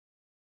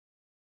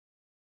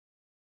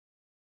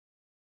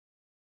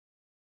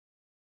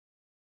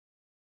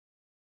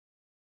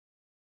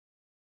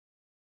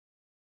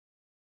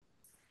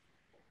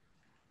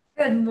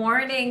Good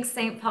morning,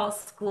 St. Paul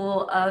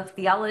School of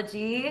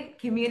Theology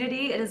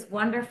community. It is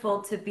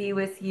wonderful to be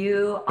with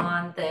you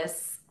on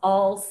this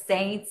All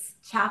Saints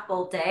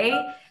Chapel Day.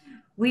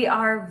 We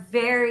are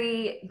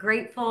very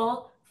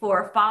grateful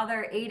for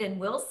Father Aidan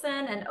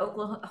Wilson in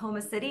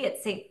Oklahoma City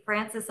at St.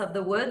 Francis of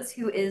the Woods,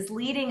 who is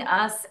leading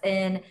us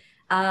in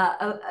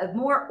a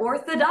more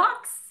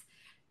orthodox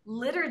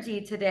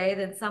liturgy today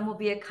than some will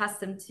be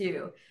accustomed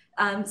to.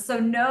 So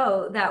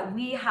know that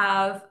we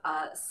have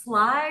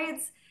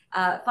slides.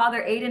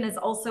 Father Aidan is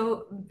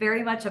also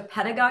very much a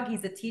pedagogue.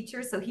 He's a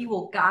teacher, so he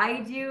will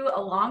guide you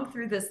along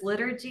through this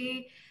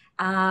liturgy.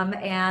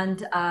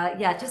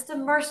 Just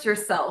immerse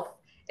yourself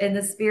in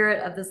the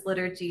spirit of this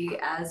liturgy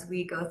as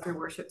we go through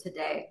worship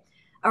today.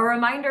 A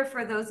reminder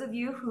for those of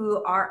you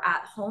who are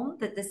at home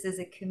that this is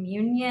a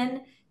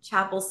communion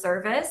chapel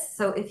service.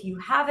 So if you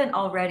haven't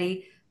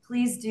already,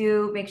 please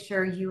do make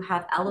sure you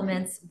have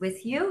elements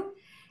with you.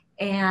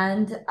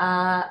 And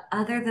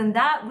other than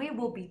that, we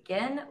will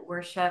begin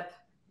worship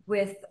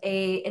with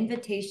an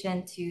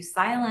invitation to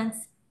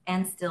silence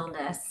and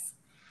stillness.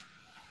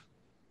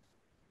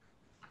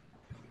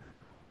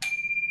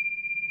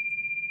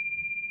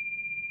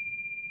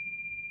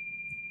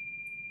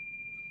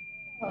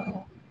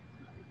 Oh.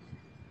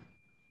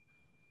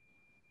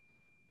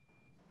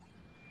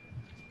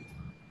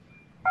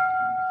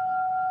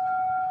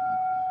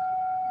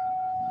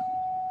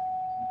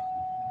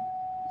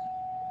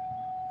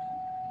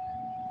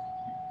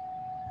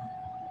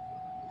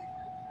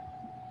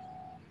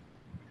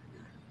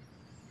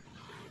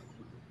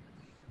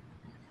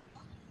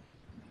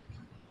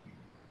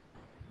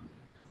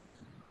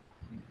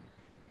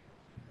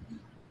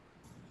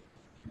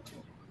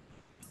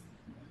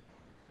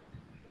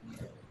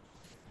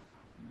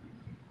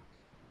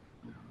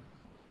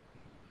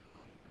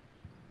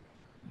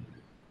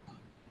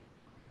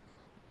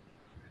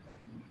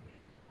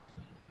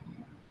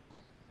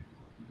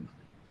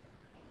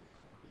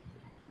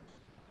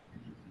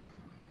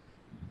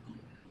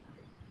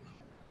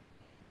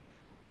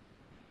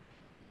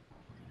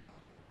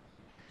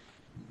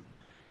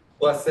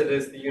 Blessed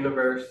is the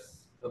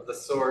universe of the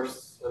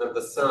source, and of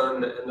the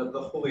Son, and of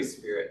the Holy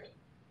Spirit,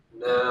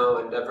 now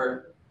and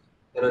ever,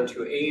 and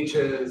unto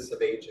ages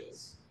of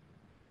ages.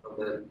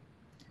 Amen.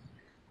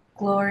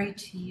 Glory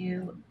to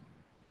you,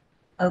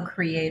 O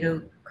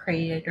Creator,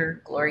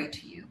 glory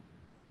to you.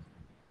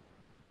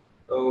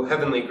 O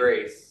heavenly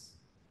grace,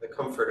 the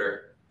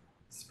Comforter,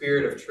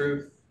 Spirit of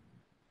truth,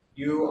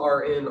 you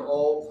are in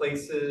all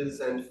places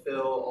and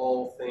fill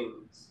all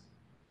things.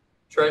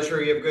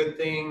 Treasury of good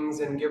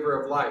things and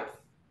giver of life,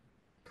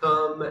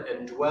 come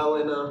and dwell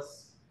in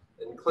us,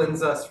 and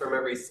cleanse us from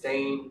every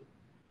stain,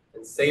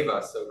 and save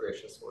us, O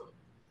gracious one.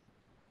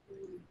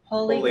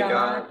 Holy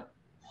God,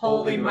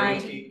 holy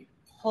mighty,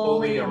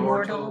 holy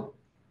immortal,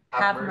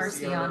 have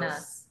mercy on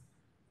us.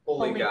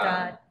 Holy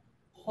God,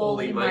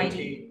 holy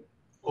mighty,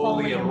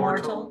 holy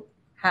immortal,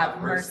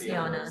 have mercy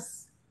on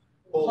us.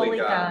 Holy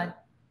God,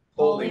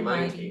 holy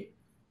mighty,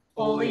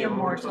 holy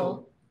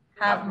immortal,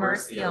 have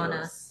mercy on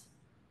us.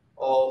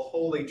 All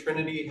Holy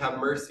Trinity, have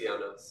mercy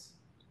on us.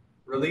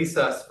 Release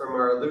us from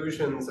our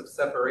illusions of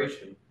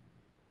separation.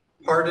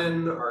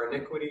 Pardon our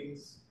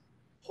iniquities.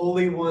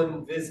 Holy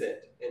One,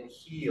 visit and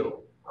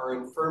heal our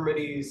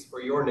infirmities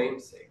for your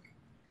name's sake.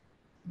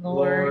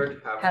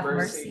 Lord, have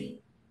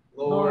mercy.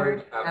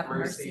 Lord, have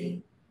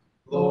mercy.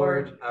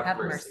 Lord, have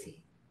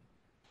mercy.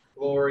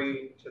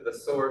 Glory to the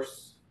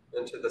source,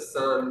 and to the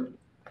Son,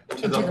 and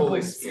to the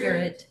Holy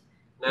Spirit,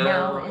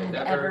 now and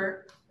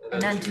ever,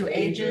 and unto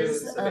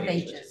ages of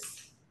ages.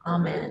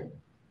 Amen.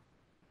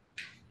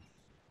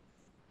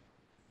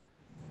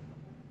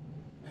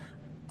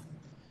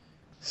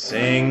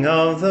 Sing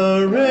of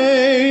the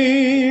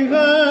raven,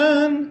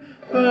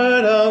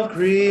 bird of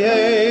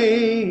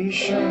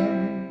creation,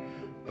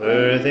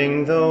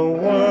 birthing the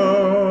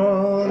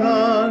world,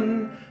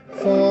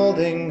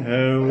 unfolding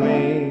her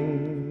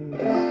wings,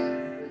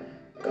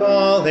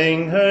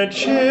 calling her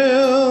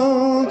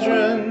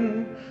children,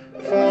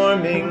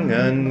 forming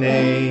a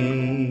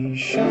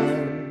nation,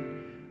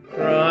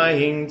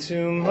 crying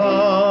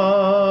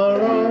tomorrow,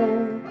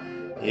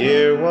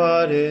 hear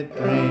what it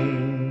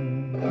brings.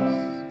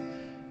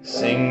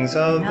 Sings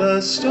of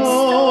the stories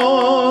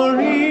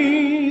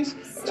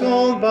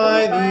told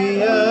by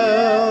the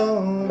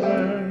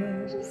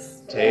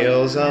elders,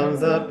 tales of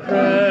the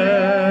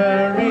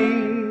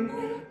prairie,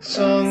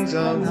 songs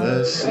of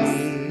the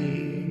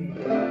sea.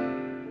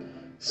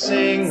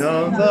 Sing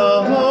of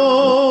the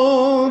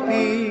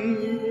Hopi,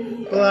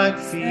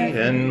 Blackfeet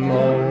and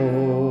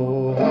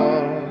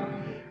Mohawk,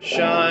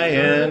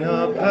 Cheyenne,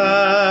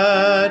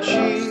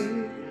 Apache,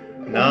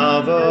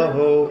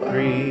 Navajo,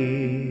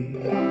 Cree.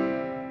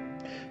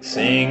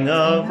 Sing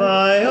of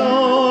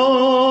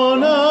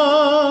Iona,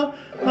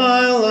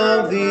 Isle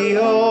of the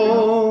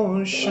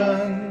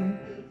ocean,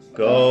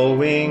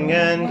 going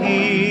and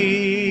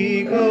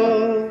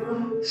eagle,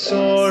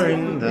 soar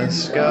in the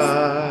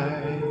sky.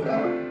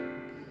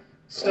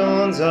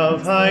 Stones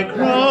of high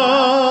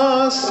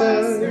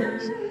crosses,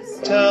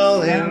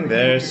 telling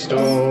their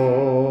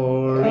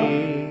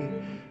story,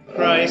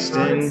 Christ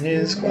in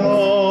his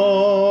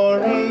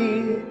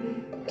glory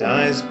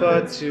dies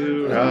but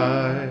to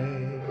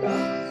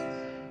rise.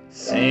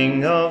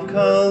 Sing of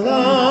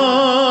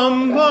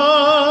Columba,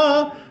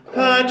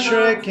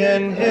 Patrick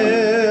and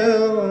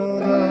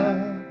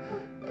Hilda,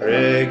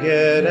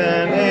 Bridget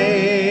and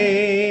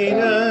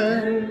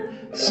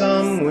Aidan,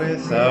 some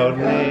without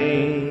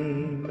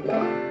name.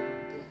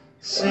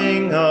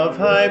 Sing of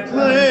high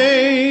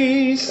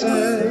places,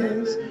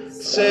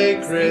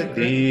 sacred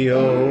the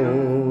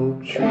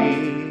oak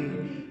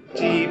tree,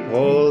 deep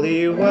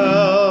holy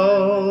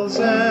wells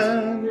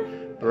and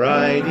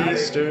bright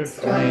Easter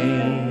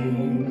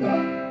flame.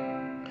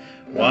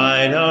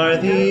 Wide are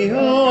the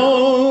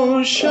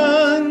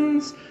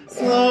oceans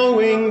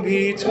flowing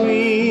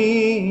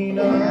between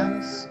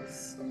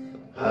us,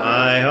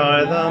 high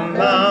are the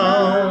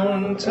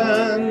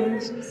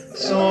mountains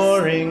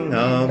soaring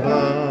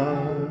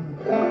above.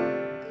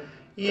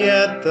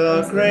 Yet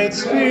the great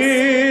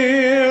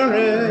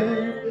Spirit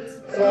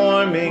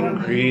forming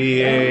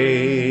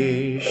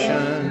creation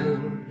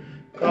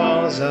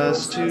calls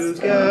us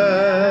together,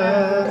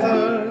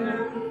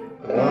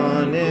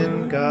 one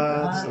in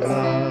God's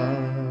love.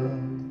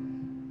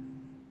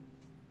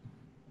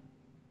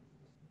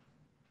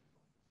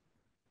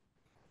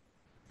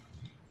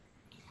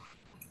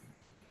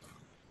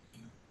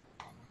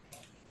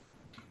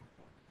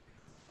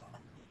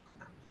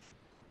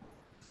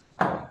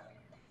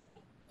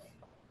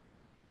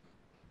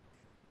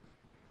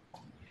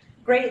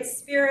 Great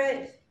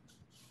Spirit,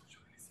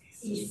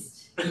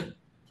 East.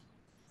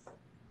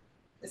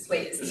 This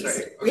way is east.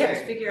 Right. We have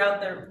to figure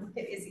out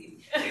it is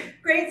east.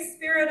 Great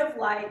Spirit of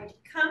light,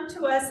 come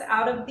to us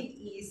out of the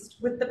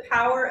east with the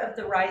power of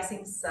the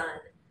rising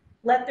sun.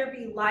 Let there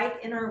be light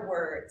in our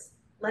words.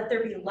 Let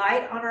there be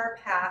light on our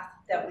path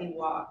that we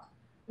walk.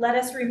 Let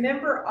us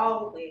remember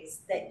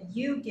always that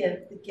you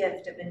give the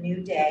gift of a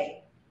new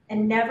day,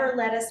 and never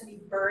let us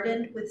be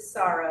burdened with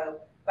sorrow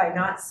by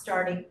not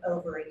starting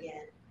over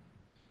again.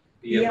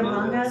 Be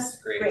among us,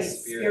 great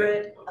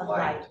Spirit of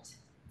light.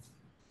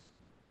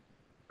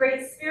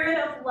 Great Spirit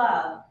of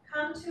love,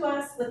 come to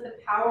us with the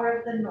power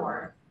of the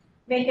north.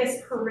 Make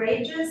us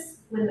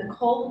courageous when the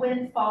cold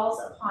wind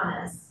falls upon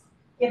us.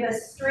 Give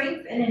us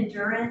strength and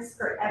endurance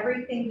for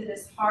everything that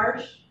is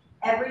harsh,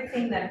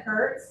 everything that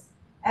hurts,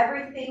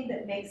 everything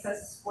that makes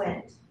us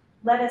squint.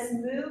 Let us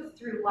move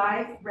through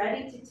life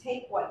ready to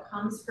take what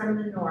comes from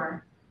the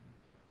north.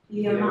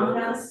 Be among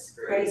us,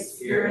 great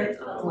Spirit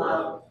of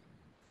love.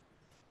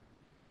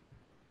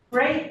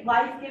 Great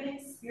life-giving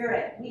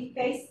Spirit, we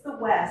face the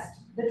west,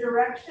 the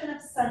direction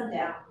of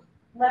sundown.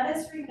 Let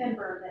us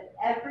remember that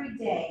every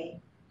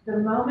day the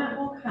moment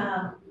will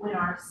come when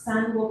our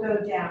sun will go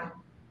down.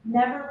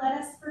 Never let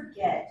us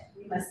forget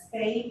we must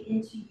fade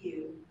into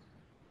you.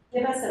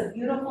 Give us a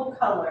beautiful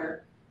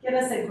color. Give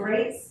us a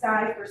great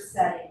sky for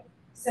setting,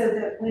 so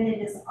that when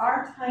it is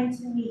our time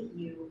to meet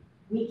you,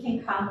 we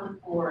can come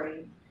with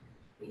glory.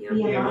 Be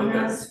among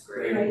us,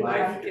 great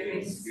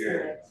life-giving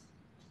Spirit.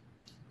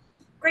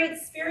 Great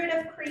Spirit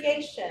of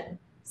creation,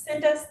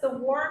 send us the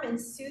warm and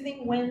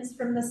soothing winds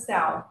from the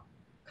south.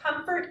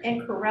 Comfort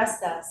and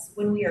caress us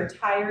when we are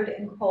tired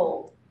and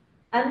cold.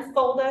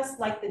 Unfold us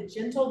like the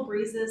gentle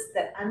breezes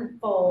that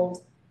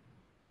unfold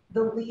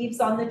the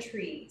leaves on the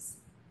trees.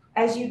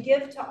 As you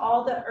give to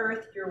all the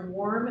earth your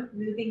warm,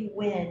 moving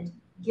wind,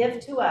 give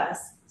to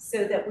us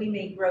so that we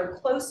may grow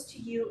close to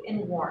you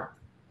in warmth.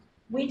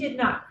 We did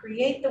not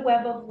create the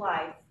web of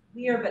life,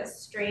 we are but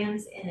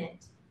strands in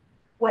it.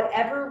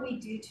 Whatever we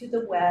do to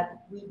the web,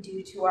 we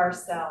do to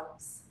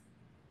ourselves.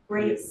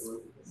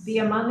 Be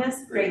among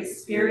us, great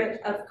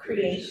Spirit of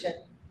creation.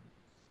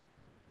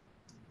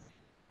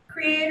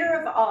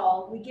 Creator of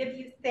all, we give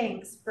you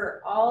thanks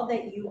for all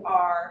that you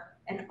are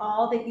and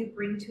all that you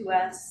bring to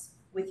us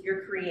with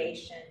your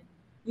creation.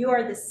 You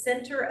are the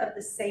center of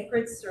the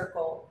sacred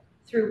circle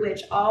through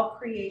which all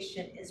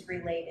creation is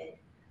related.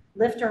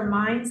 Lift our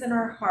minds and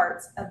our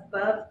hearts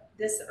above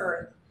this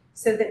earth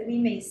so that we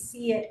may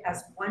see it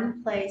as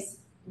one place,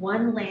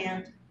 one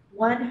land,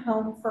 one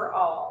home for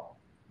all.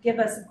 Give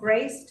us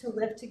grace to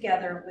live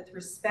together with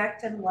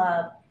respect and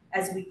love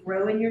as we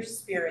grow in your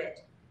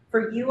spirit.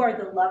 For you are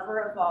the lover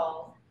of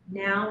all,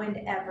 now and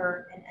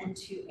ever and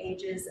unto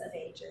ages of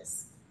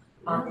ages.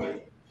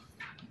 Amen.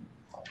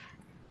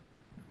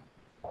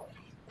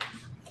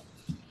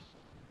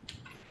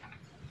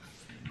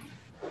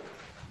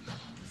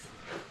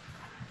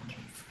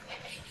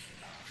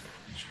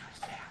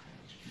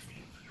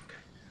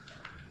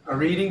 A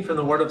reading from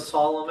the Word of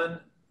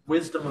Solomon,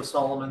 Wisdom of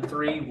Solomon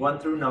 3, 1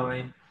 through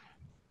 9.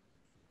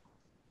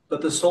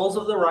 But the souls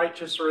of the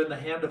righteous are in the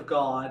hand of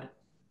God,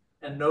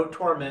 and no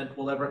torment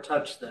will ever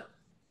touch them.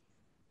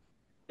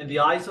 In the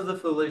eyes of the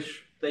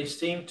foolish, they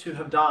seem to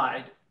have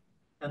died,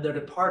 and their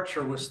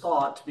departure was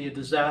thought to be a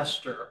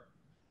disaster,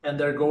 and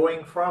their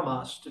going from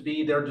us to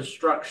be their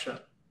destruction.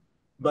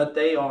 But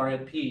they are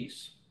at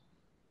peace.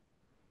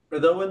 For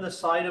though in the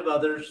sight of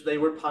others they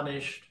were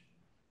punished,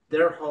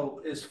 their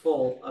hope is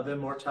full of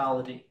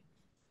immortality.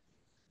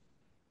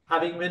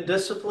 Having been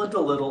disciplined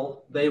a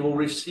little, they will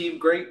receive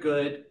great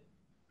good.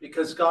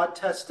 because God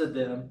tested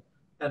them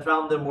and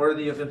found them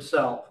worthy of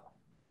himself.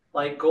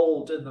 Like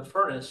gold in the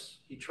furnace,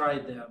 he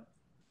tried them,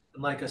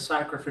 and like a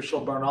sacrificial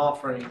burnt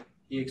offering,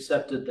 he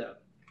accepted them.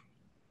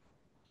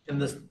 In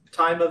the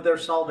time of their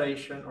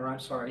salvation,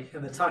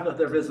 in the time of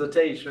their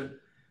visitation,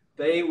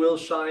 they will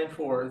shine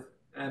forth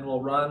and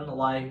will run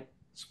like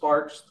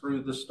sparks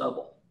through the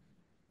stubble.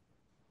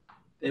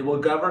 They will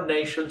govern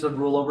nations and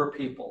rule over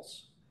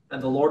peoples,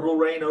 and the Lord will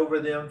reign over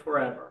them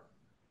forever.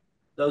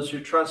 Those who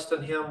trust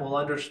in him will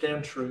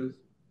understand truth,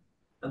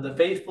 and the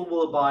faithful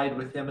will abide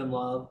with him in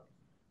love,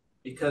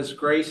 because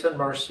grace and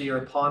mercy are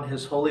upon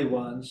his holy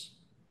ones,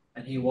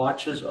 and he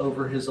watches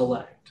over his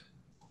elect.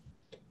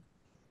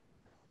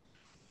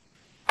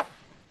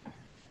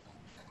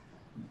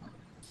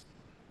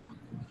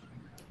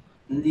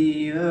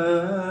 The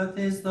earth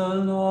is the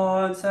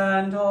Lord's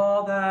and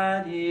all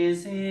that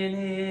is in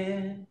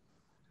it,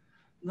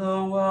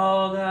 the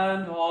world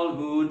and all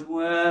who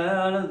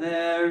dwell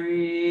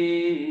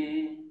therein.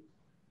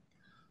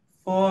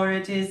 For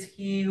it is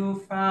he who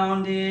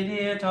founded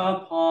it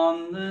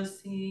upon the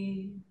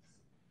seas,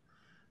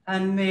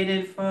 and made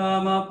it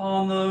firm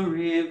upon the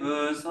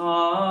rivers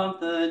of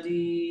the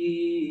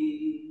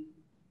deep.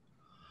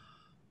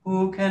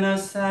 Who can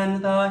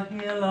ascend the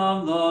hill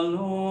of the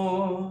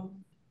Lord?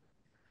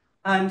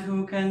 And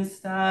who can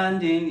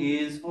stand in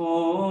his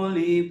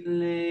holy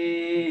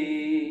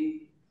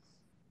place?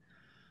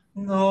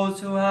 Those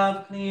who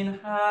have clean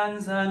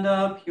hands and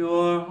a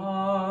pure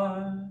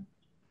heart,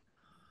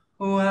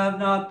 who have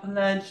not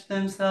pledged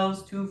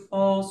themselves to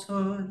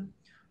falsehood,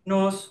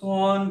 nor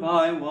sworn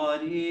by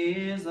what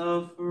is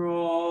a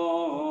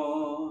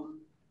fraud.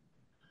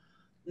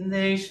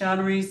 They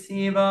shall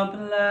receive a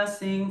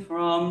blessing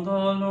from the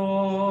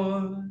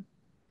Lord,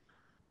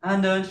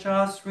 and a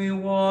just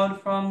reward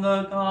from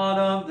the God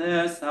of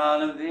their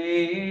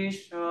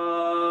salvation.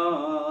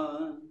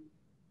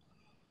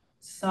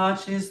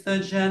 Such is the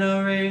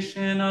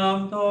generation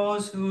of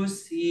those who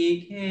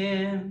seek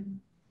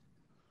him,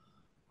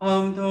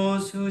 of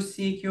those who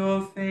seek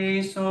your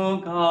face, O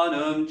God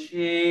of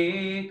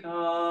Jacob.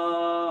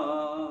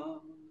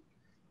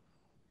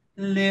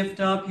 Lift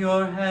up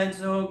your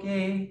heads, O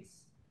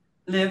gates,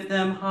 lift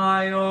them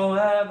high, O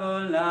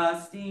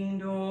everlasting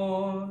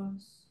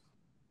doors,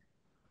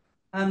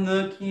 and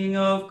the King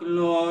of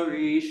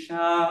glory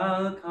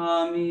shall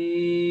come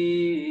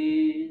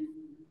in.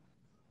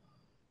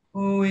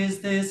 Who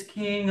is this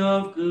King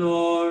of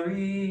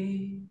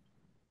glory?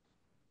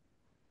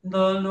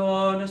 The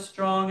Lord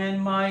strong and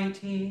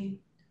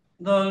mighty,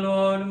 the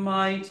Lord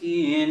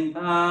mighty in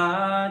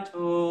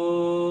battle.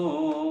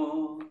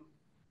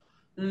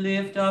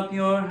 Lift up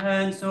your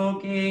heads, O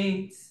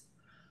gates,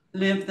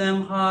 lift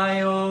them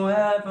high, O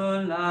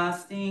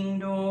everlasting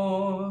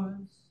doors,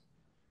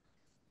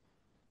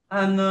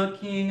 and the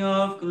King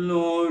of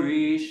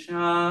glory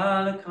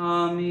shall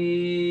come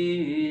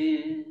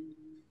in.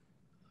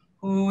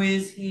 Who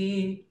is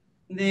he,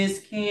 this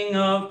King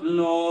of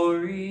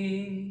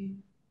glory?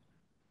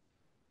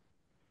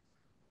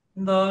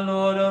 The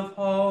Lord of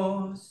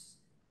hosts,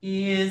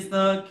 he is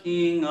the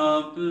King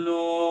of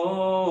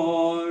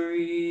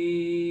glory.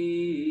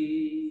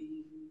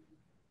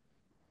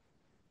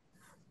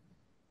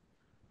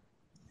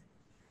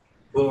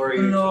 Glory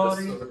to the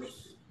Glory.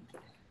 source,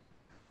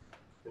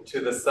 and to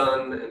the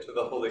Son, and to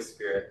the Holy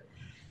Spirit.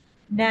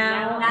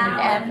 Now and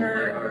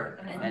ever,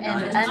 and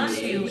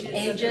unto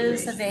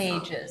ages of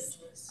ages.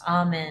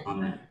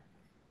 Amen.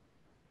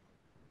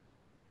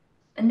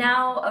 And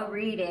now a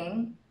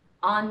reading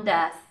on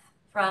death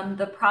from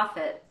the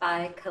prophet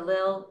by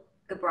Khalil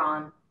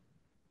Gibran.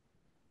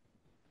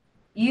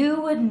 You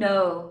would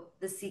know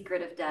the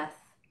secret of death,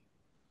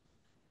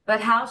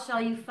 but how shall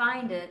you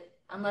find it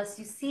unless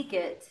you seek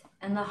it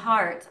in the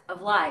heart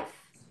of life?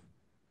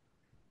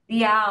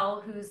 The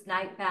owl, whose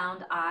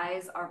night-bound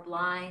eyes are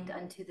blind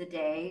unto the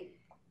day,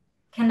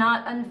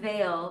 cannot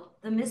unveil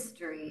the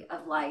mystery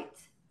of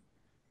light.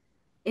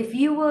 If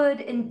you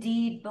would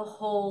indeed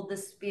behold the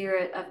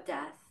spirit of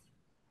death,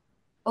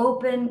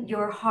 open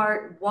your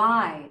heart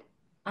wide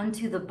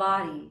unto the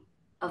body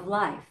of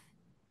life.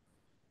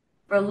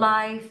 For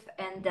life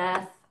and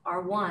death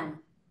are one,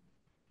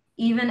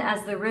 even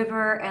as the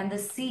river and the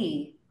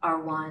sea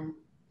are one.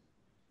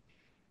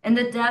 In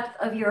the depth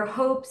of your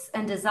hopes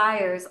and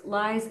desires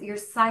lies your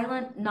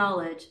silent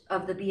knowledge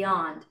of the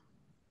beyond.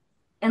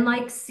 And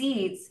like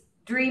seeds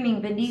dreaming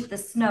beneath the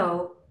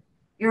snow,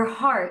 your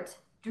heart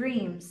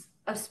dreams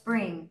of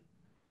spring.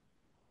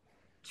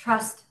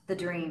 Trust the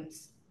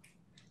dreams,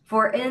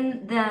 for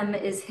in them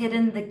is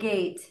hidden the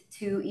gate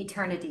to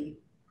eternity.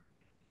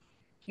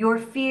 Your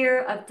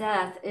fear of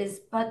death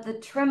is but the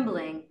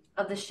trembling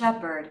of the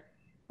shepherd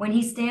when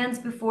he stands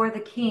before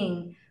the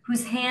king,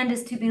 whose hand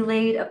is to be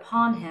laid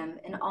upon him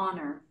in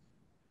honor.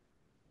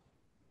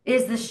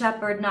 Is the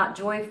shepherd not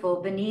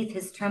joyful beneath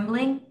his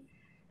trembling,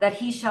 that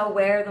he shall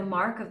wear the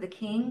mark of the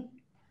king?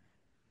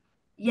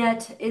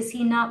 Yet is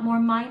he not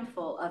more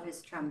mindful of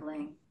his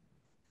trembling?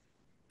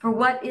 For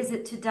what is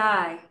it to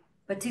die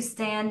but to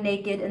stand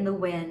naked in the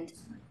wind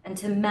and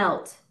to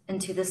melt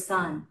into the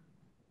sun?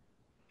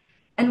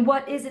 And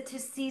what is it to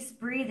cease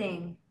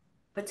breathing,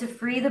 but to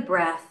free the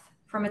breath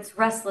from its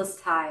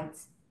restless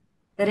tides,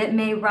 that it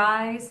may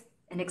rise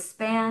and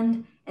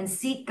expand and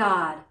seek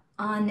God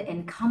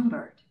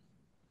unencumbered?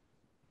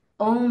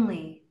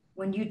 Only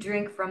when you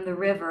drink from the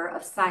river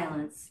of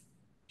silence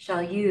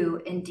shall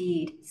you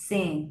indeed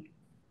sing.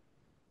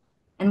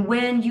 And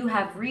when you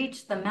have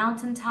reached the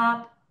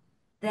mountaintop,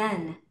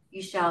 then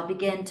you shall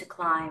begin to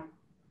climb.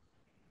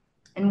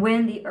 And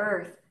when the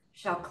earth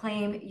shall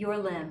claim your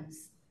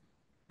limbs,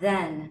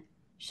 then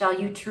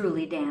shall you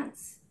truly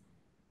dance.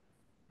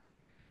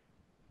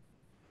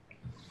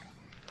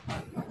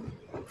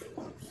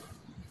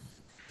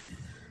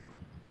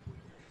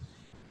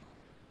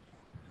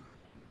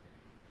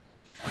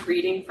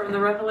 Reading from the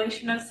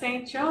Revelation of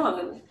St.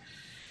 John,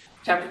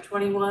 chapter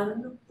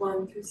 21,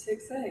 1 through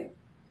 6a.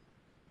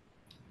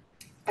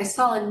 I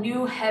saw a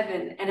new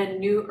heaven and a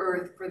new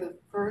earth, for the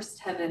first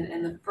heaven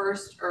and the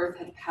first earth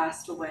had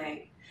passed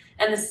away,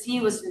 and the sea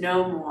was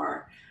no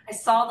more. I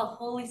saw the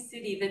holy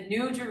city, the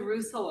new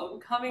Jerusalem,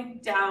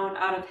 coming down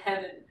out of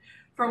heaven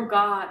from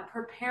God,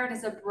 prepared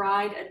as a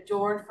bride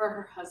adorned for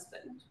her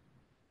husband.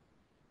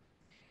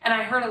 And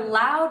I heard a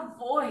loud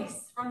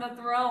voice from the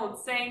throne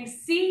saying,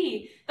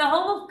 "See, the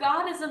home of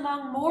God is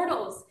among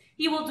mortals.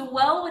 He will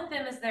dwell with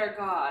them as their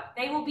God.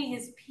 They will be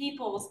his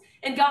peoples,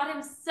 and God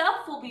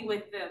himself will be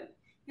with them.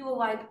 He will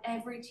wipe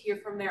every tear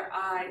from their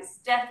eyes.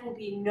 Death will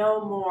be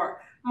no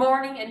more.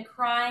 Mourning and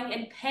crying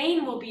and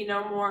pain will be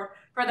no more,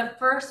 for the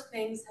first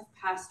things have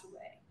passed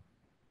away."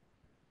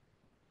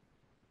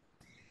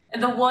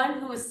 And the one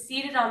who was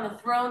seated on the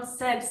throne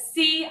said,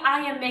 "See, I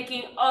am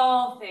making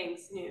all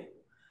things new."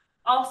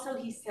 Also,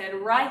 he said,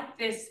 "Write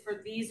this,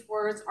 for these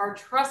words are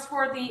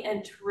trustworthy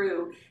and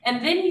true."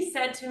 And then he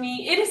said to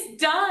me, "It is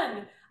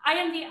done. I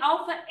am the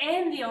Alpha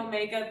and the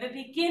Omega, the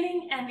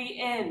beginning and the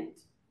end."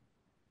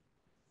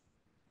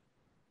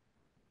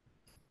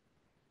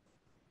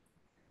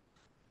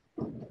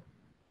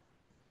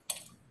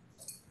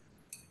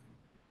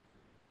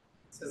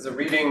 This is a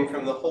reading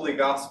from the Holy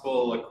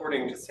Gospel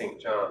according to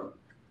St. John.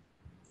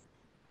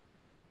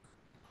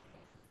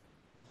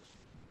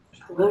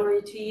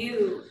 Glory to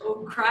you,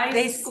 O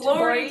Christ.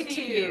 Glory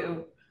to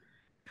you.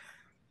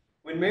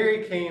 When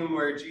Mary came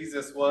where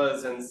Jesus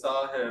was and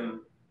saw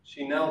him,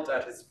 she knelt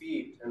at his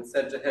feet and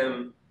said to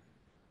him,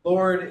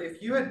 "Lord,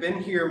 if you had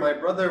been here, my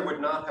brother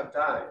would not have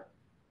died."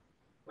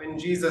 When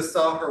Jesus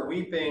saw her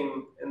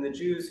weeping, and the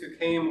Jews who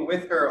came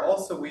with her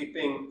also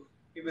weeping,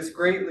 he was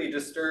greatly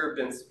disturbed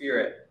in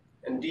spirit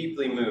and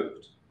deeply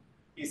moved.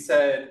 He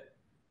said,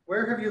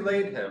 "Where have you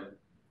laid him?"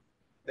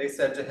 They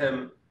said to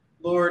him,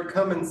 "Lord,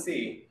 come and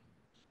see."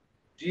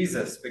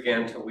 Jesus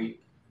began to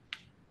weep.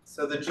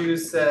 So the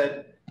Jews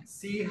said,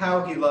 "See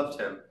how he loved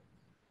him."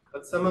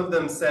 But some of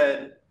them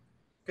said,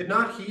 "Could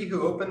not he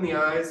who opened the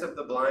eyes of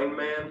the blind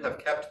man have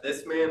kept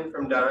this man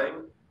from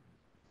dying?"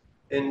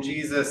 Then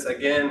Jesus,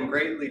 again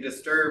greatly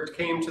disturbed,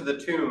 came to the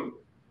tomb.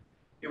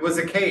 It was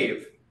a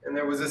cave, and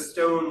there was a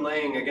stone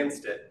laying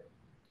against it.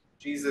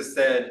 Jesus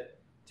said,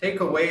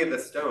 "Take away the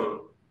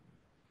stone."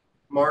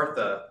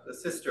 Martha, the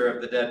sister of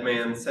the dead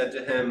man, said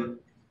to him,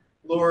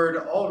 "Lord,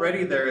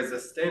 already there is a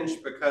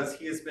stench because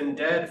he has been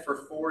dead for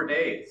 4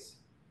 days."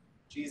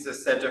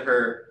 Jesus said to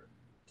her,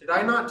 "Did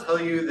I not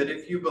tell you that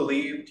if you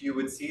believed, you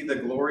would see the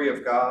glory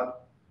of God?"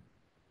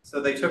 So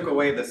they took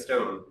away the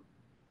stone.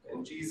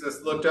 And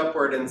Jesus looked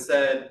upward and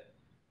said,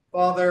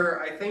 "Father,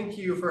 I thank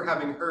you for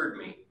having heard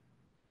me.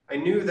 I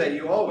knew that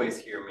you always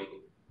hear me,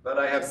 but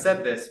I have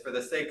said this for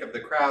the sake of the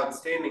crowd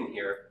standing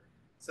here,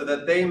 so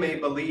that they may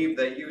believe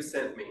that you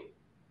sent me."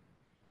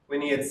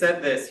 When he had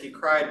said this, he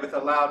cried with a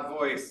loud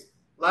voice,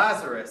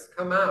 "Lazarus,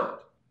 come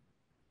out."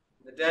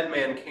 The dead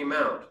man came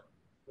out,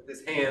 with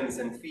his hands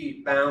and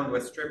feet bound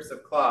with strips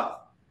of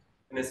cloth,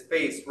 and his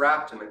face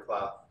wrapped in a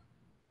cloth.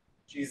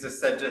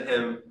 Jesus said to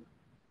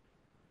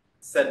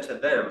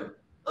them,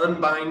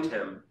 "Unbind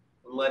him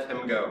and let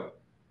him go."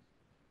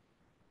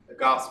 The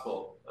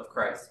Gospel of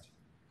Christ.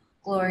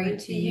 Glory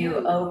to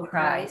you, O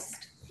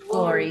Christ.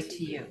 Glory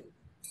to you.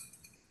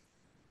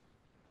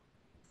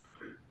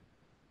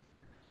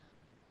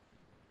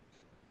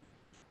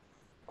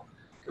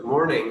 Good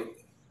morning.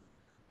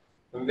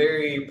 I'm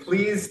very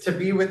pleased to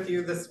be with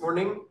you this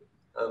morning.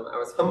 I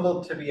was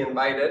humbled to be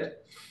invited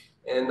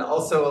and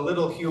also a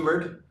little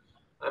humored.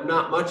 I'm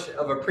not much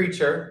of a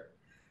preacher,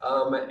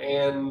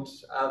 and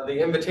the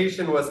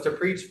invitation was to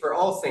preach for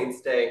All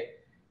Saints' Day,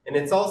 and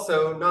it's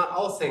also not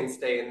All Saints'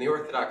 Day in the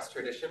Orthodox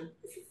tradition.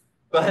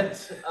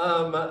 But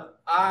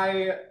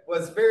I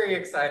was very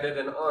excited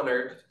and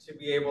honored to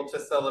be able to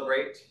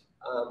celebrate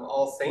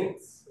All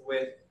Saints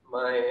with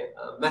my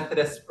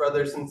Methodist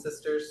brothers and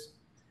sisters.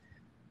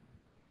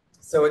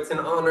 So it's an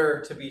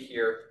honor to be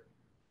here.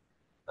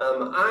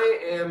 I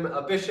am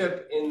a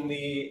bishop in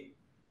the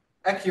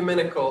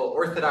Ecumenical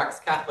Orthodox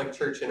Catholic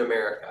Church in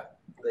America,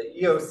 the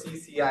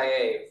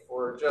EOCCIA,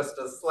 for just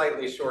a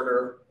slightly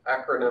shorter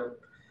acronym.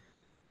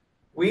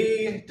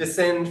 We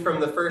descend from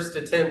the first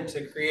attempt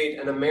to create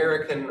an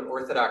American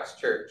Orthodox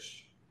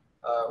Church,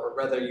 or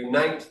rather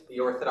unite the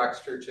Orthodox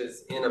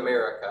churches in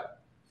America.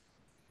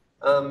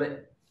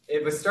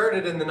 It was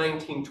started in the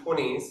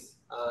 1920s,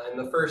 and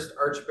the first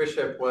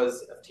archbishop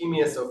was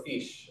Eftimius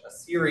Ophish, a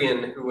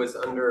Syrian who was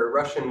under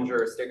Russian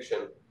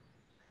jurisdiction.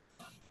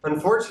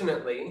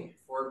 Unfortunately,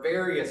 for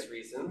various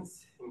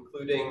reasons,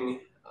 including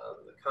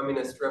the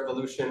communist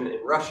revolution in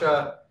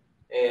Russia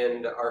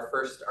and our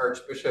first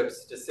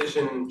archbishop's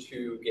decision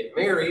to get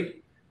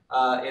married,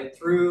 it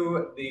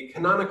threw the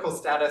canonical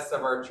status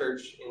of our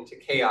church into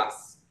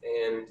chaos,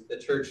 and the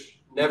church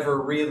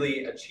never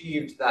really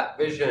achieved that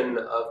vision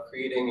of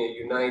creating a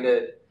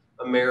united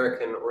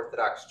American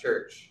Orthodox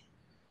Church.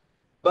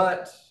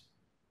 But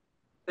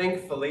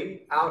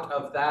thankfully, out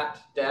of that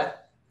death,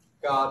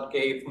 God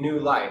gave new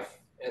life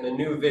and a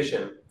new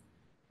vision.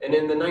 And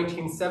in the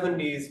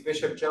 1970s,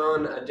 Bishop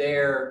John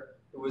Adair,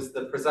 who was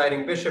the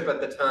presiding bishop at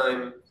the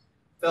time,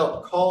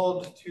 felt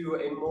called to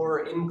a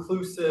more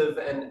inclusive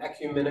and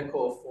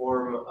ecumenical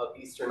form of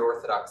Eastern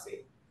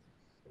Orthodoxy,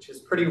 which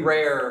is pretty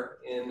rare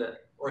in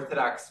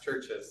Orthodox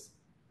churches.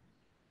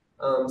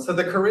 So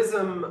the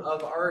charism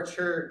of our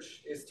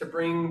church is to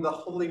bring the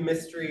holy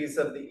mysteries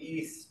of the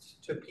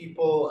East to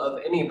people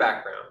of any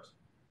background,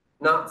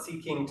 not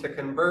seeking to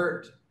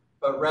convert,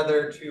 but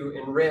rather to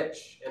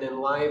enrich and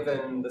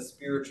enliven the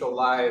spiritual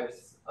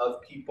lives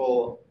of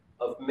people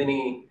of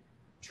many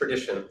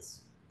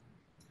traditions.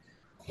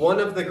 One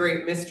of the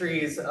great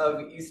mysteries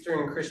of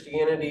Eastern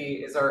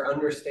Christianity is our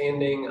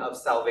understanding of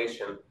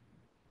salvation,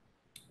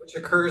 which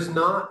occurs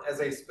not as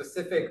a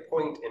specific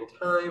point in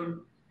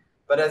time,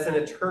 but as an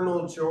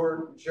eternal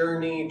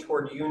journey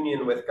toward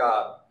union with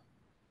God.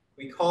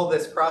 We call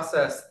this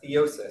process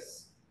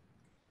theosis.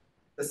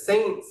 The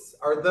saints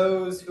are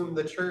those whom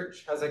the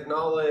church has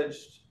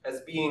acknowledged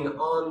as being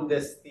on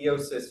this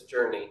theosis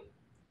journey,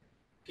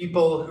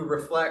 people who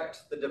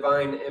reflect the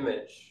divine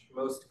image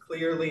most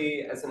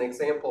clearly as an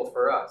example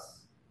for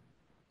us.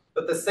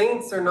 But the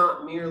saints are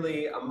not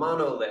merely a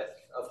monolith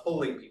of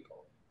holy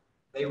people.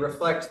 They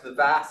reflect the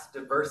vast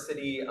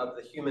diversity of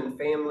the human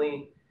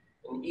family,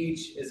 and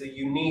each is a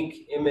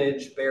unique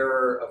image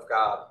bearer of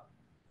God.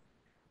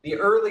 The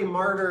early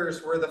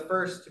martyrs were the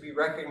first to be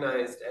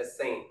recognized as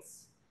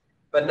saints,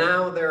 but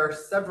now there are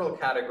several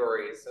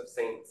categories of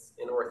saints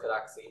in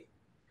Orthodoxy.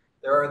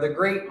 There are the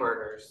great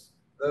martyrs,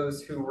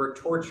 those who were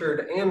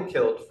tortured and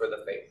killed for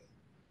the faith.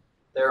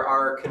 There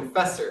are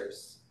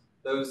confessors,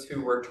 those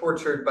who were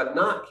tortured but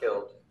not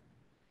killed.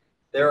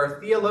 There are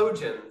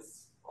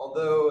theologians,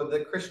 although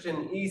the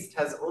Christian East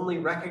has only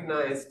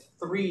recognized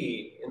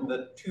 3 in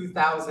the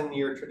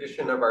 2,000-year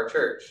tradition of our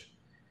church.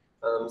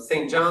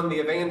 St. John the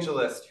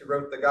Evangelist, who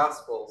wrote the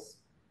Gospels.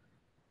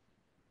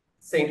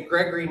 St.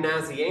 Gregory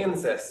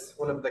Nazianzus,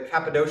 one of the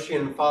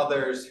Cappadocian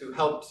fathers who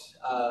helped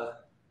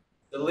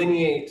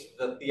delineate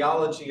the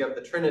theology of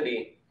the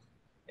Trinity.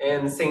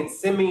 And St.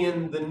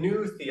 Simeon, the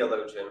new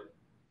theologian.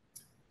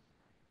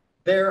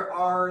 There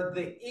are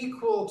the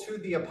equal to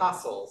the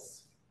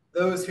apostles,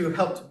 those who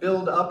helped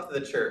build up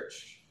the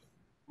church.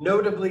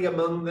 Notably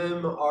among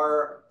them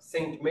are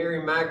St.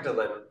 Mary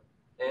Magdalene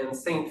and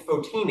St.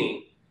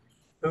 Fotini,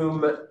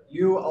 whom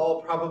you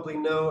all probably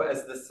know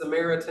as the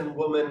Samaritan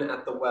woman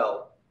at the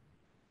well.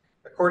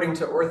 According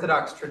to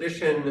Orthodox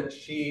tradition,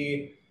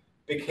 she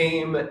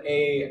became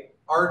an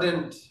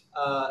ardent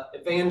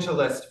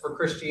evangelist for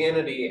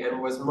Christianity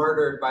and was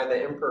martyred by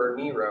the Emperor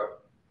Nero.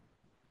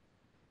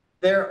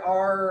 There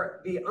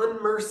are the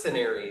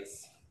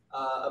unmercenaries,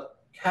 a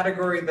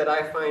category that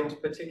I find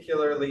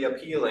particularly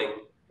appealing,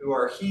 who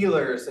are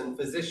healers and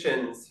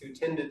physicians who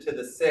tended to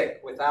the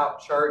sick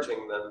without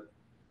charging them.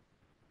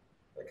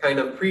 A kind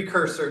of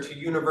precursor to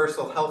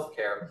universal health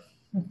care.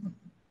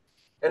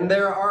 And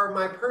there are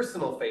my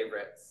personal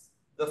favorites,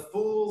 the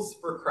fools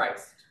for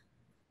Christ,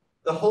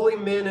 the holy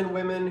men and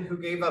women who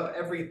gave up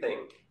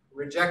everything,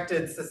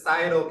 rejected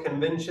societal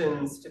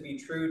conventions to be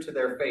true to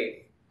their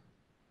faith.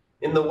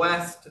 In the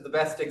West, the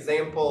best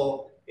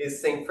example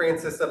is St.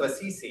 Francis of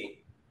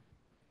Assisi,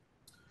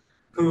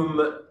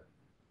 whom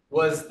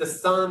was the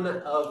son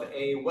of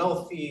a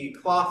wealthy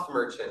cloth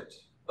merchant,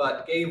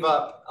 but gave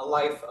up a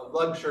life of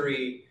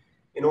luxury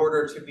in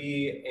order to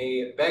be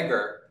a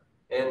beggar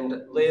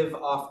and live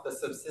off the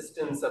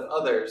subsistence of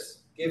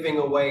others, giving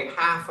away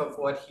half of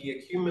what he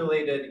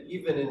accumulated,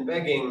 even in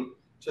begging,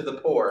 to the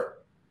poor.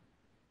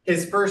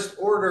 His first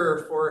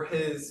order for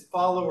his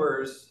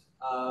followers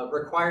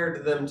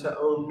required them to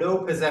own no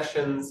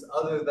possessions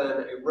other than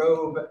a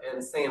robe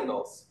and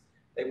sandals.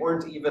 They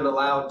weren't even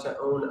allowed to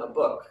own a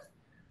book.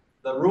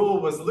 The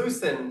rule was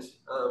loosened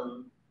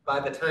by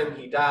the time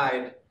he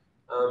died,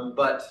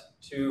 but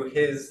to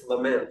his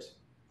lament.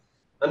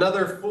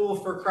 Another fool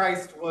for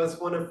Christ was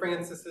one of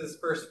Francis's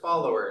first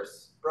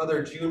followers,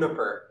 Brother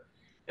Juniper.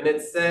 And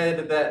it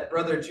said that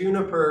Brother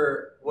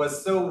Juniper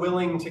was so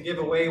willing to give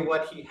away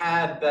what he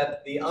had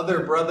that the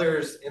other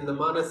brothers in the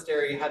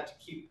monastery had to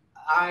keep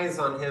eyes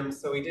on him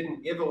so he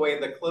didn't give away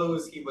the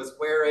clothes he was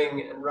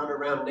wearing and run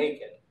around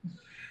naked.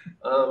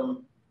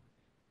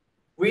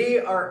 We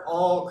are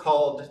all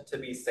called to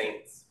be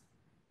saints,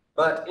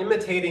 but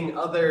imitating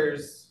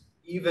others,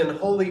 even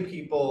holy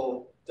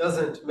people,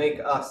 doesn't make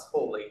us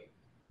holy.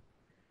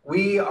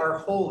 We are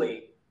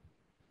holy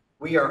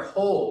We are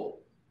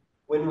whole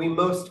when we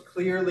most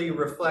clearly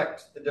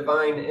reflect the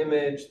divine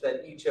image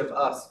that each of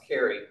us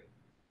carry.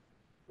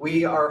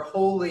 We are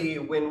holy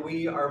when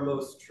we are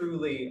most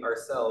truly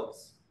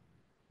ourselves.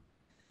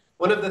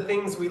 One of the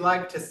things we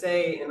like to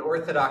say in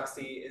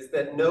Orthodoxy is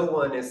that no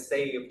one is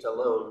saved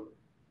alone.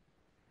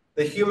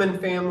 The human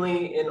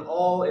family in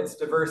all its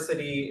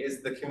diversity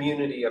is the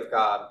community of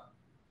God,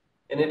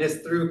 and it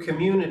is through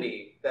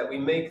community that we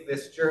make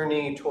this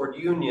journey toward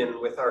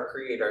union with our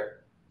Creator.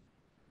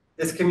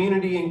 This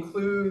community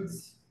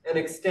includes and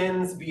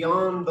extends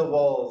beyond the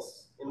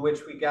walls in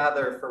which we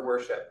gather for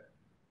worship.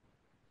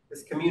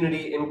 This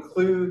community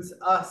includes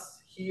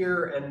us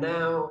here and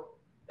now,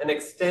 and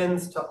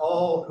extends to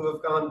all who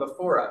have gone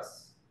before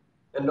us,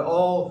 and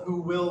all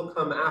who will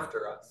come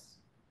after us.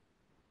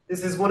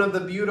 This is one of the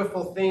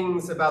beautiful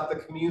things about the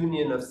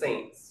communion of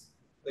saints,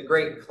 the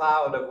great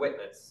cloud of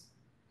witness.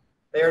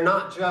 They are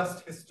not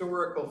just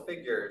historical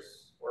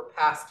figures or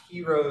past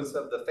heroes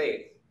of the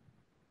faith.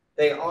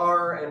 They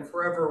are and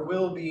forever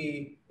will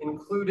be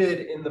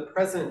included in the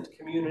present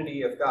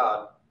community of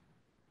God.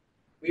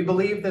 We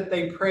believe that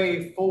they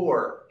pray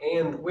for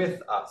and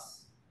with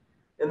us,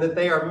 and that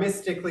they are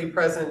mystically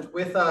present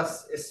with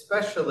us,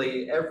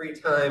 especially every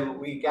time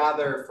we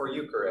gather for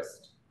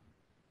Eucharist.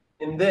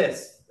 In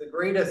this, the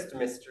greatest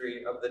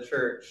mystery of the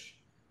Church,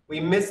 we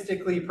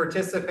mystically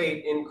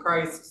participate in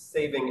Christ's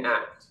saving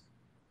act,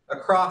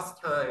 across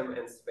time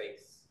and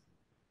space.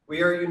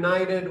 We are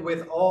united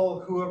with all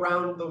who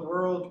around the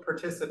world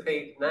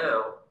participate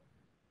now,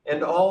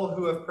 and all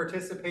who have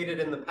participated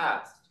in the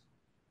past,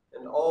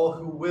 and all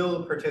who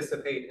will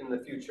participate in the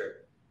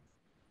future.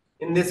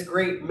 In this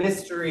great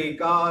mystery,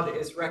 God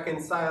is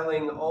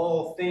reconciling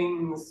all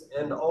things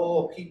and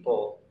all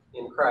people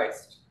in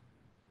Christ.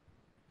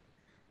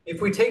 If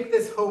we take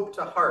this hope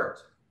to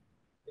heart,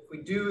 if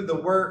we do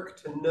the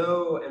work to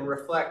know and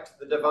reflect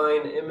the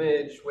divine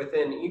image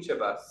within each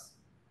of us,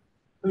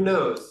 who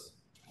knows,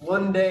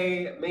 one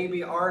day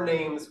maybe our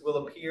names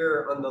will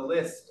appear on the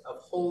list of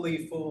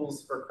holy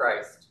fools for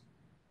Christ,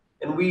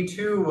 and we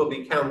too will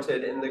be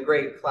counted in the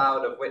great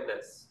cloud of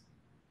witness.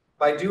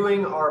 By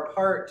doing our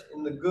part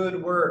in the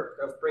good work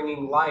of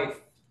bringing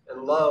life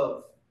and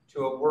love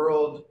to a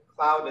world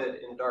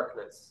clouded in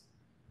darkness.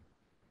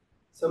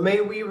 So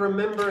may we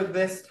remember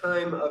this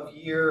time of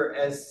year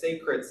as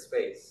sacred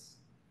space.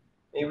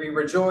 May we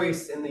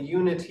rejoice in the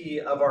unity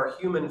of our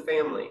human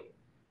family,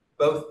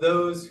 both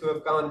those who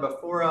have gone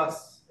before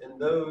us and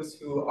those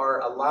who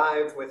are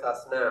alive with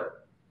us now,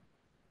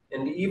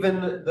 and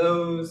even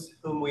those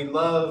whom we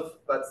love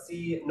but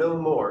see no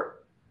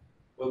more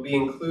will be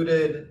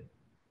included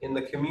in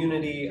the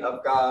community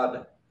of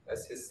God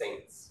as his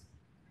saints.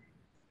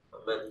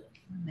 Amen.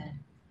 Amen.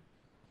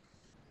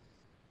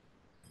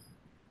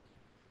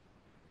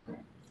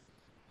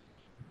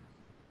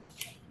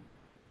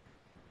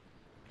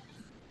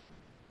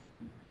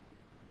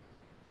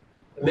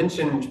 I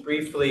mentioned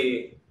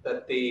briefly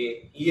that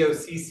the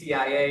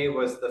EOCCIA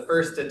was the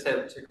first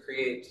attempt to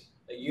create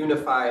a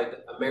unified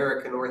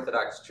American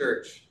Orthodox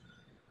Church,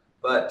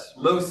 but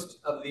most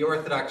of the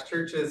Orthodox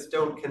churches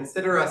don't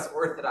consider us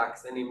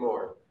Orthodox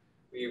anymore.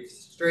 We've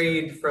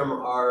strayed from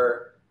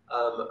our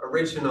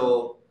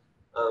original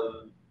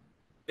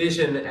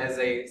vision as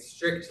a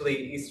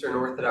strictly Eastern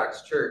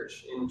Orthodox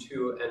church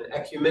into an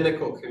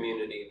ecumenical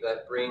community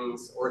that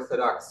brings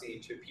orthodoxy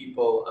to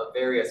people of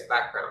various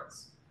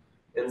backgrounds.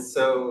 And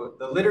so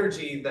the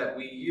liturgy that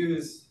we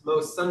use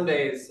most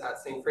Sundays at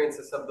St.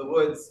 Francis of the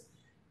Woods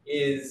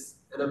is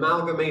an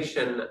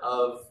amalgamation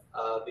of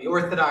the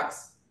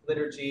Orthodox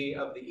liturgy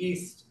of the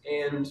East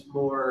and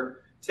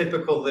more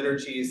typical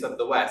liturgies of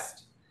the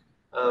West.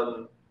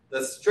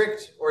 The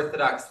strict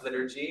Orthodox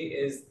liturgy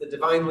is the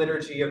Divine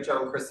Liturgy of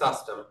John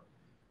Chrysostom,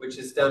 which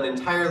is done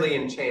entirely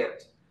in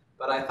chant,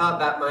 but I thought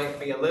that might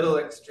be a little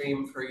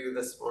extreme for you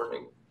this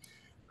morning.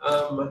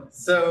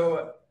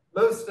 So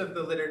most of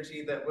the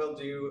liturgy that we'll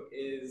do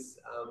is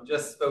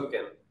just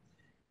spoken.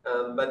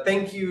 But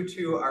thank you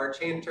to our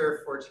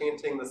chanter for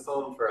chanting the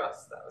psalm for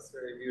us. That was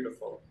very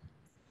beautiful.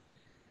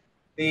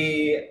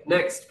 The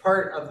next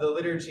part of the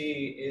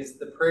liturgy is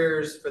the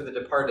prayers for the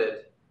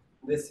departed.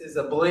 This is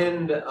a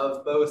blend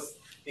of both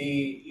the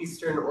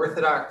Eastern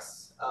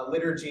Orthodox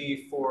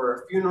liturgy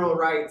for funeral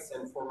rites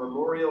and for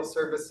memorial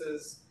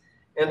services,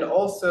 and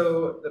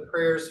also the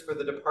prayers for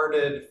the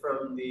departed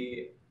from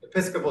the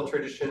Episcopal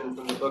tradition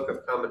from the Book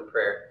of Common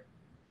Prayer.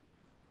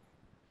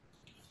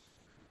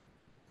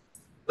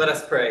 Let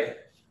us pray.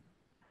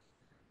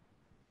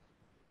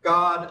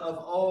 God of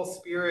all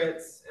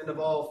spirits and of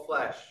all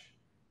flesh,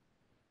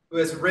 who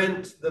has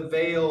rent the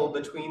veil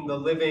between the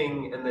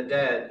living and the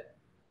dead,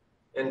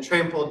 and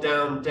trampled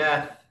down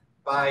death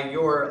by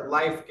your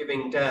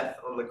life-giving death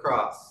on the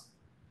cross,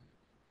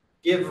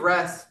 give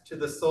rest to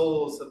the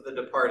souls of the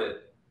departed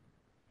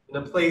in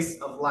a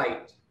place of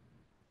light,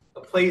 a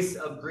place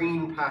of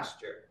green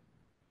pasture,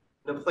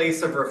 in a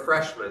place of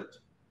refreshment,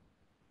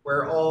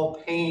 where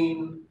all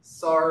pain,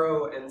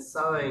 sorrow, and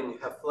sighing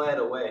have fled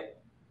away.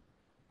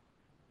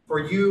 For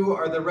you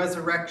are the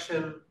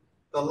resurrection,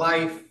 the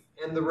life,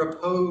 and the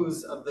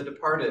repose of the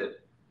departed,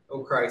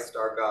 O Christ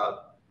our God.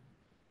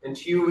 And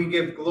to you we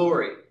give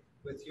glory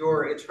with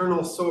your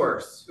eternal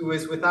source, who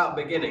is without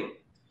beginning,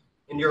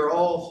 and your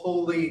all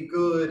holy,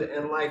 good,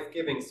 and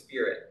life-giving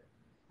Spirit,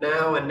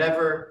 now and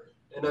ever,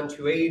 and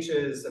unto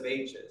ages of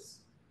ages.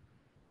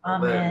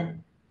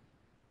 Amen.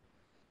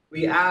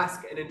 We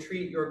ask and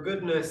entreat your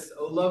goodness,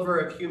 O lover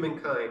of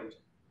humankind.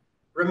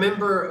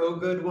 Remember, O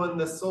good one,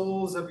 the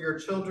souls of your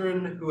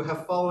children who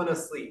have fallen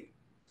asleep,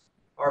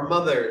 our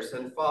mothers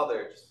and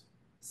fathers,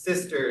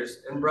 sisters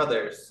and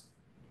brothers,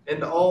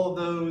 and all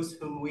those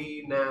whom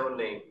we now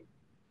name.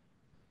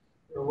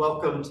 You're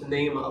welcome to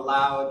name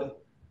aloud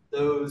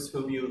those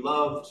whom you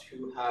loved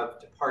who have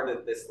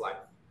departed this life.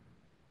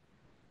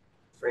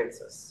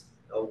 Francis,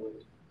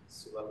 Elwood,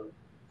 Sue Ellen,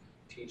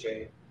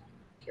 TJ,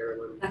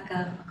 Carolyn,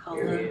 Becca,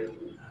 McCullough,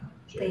 Marianne,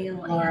 Bailey,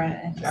 Laura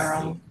and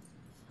Darrell,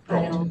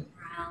 Brown,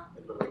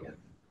 and Maria.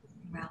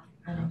 Ralph.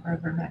 Ellen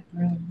Berger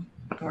McBroom,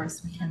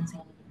 Doris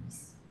McKenzie.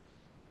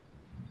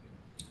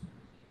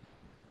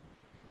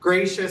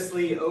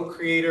 Graciously, O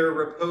Creator,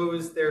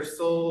 repose their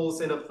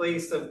souls in a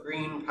place of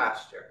green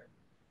pasture,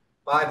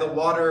 by the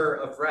water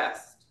of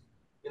rest,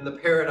 in the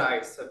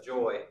paradise of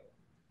joy,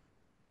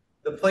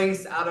 the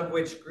place out of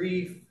which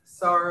grief,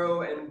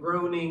 sorrow, and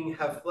groaning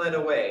have fled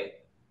away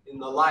in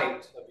the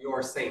light of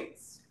your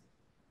saints.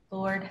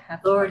 Lord,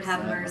 have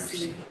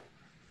Mercy.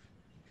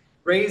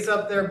 Raise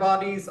up their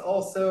bodies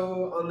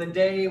also on the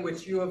day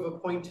which you have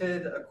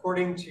appointed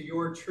according to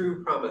your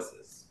true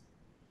promises.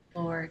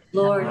 Lord,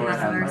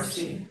 Have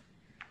mercy.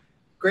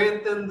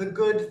 Grant them the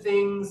good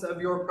things of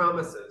your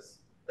promises,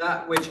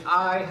 that which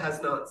eye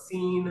has not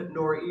seen,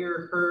 nor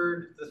ear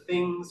heard, the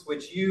things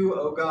which you,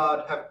 O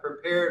God, have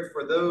prepared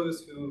for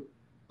those who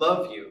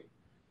love you.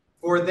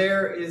 For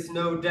there is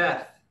no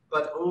death,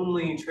 but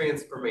only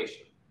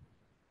transformation.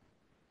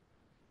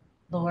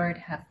 Lord,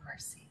 have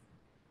mercy.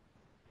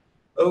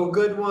 O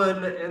good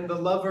one and the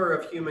lover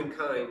of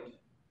humankind,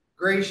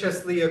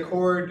 graciously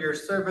accord your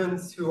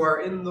servants who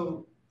are in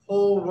the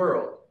whole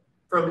world,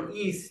 from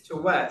east to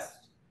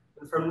west,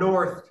 and from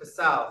north to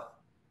south,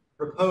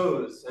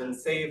 repose and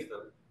save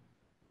them.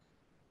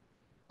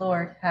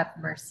 Lord, have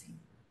mercy.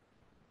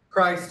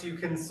 Christ, you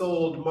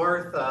consoled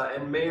Martha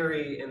and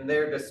Mary in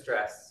their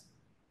distress.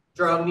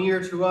 Draw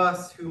near to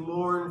us who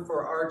mourn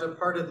for our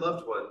departed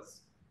loved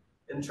ones,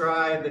 and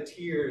dry the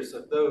tears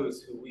of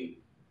those who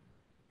weep.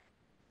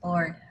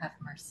 Lord, have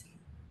mercy.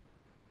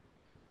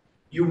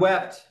 You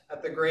wept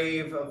at the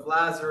grave of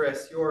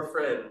Lazarus, your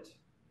friend.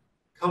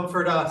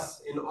 Comfort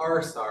us in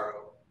our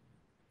sorrow.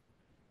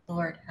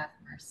 Lord, have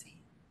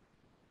mercy.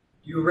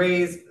 You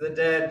raised the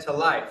dead to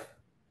life.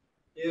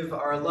 Give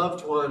our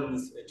loved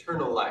ones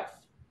eternal life.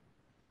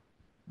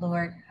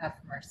 Lord, have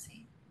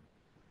mercy.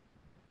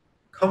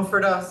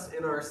 Comfort us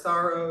in our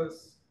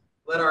sorrows.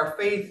 Let our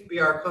faith be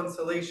our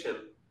consolation,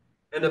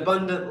 and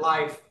abundant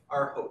life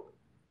our hope.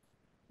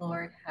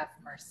 Lord, have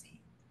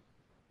mercy.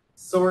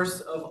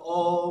 Source of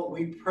all,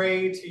 we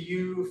pray to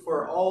you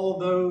for all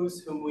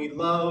those whom we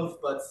love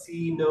but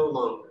see no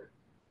longer.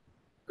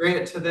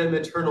 Grant to them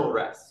eternal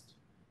rest.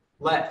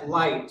 Let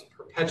light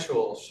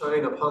perpetual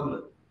shine upon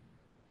them.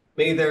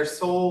 May their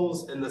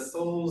souls and the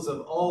souls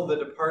of all the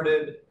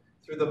departed,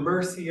 through the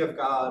mercy of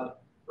God,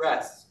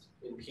 rest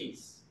in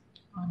peace.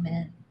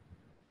 Amen.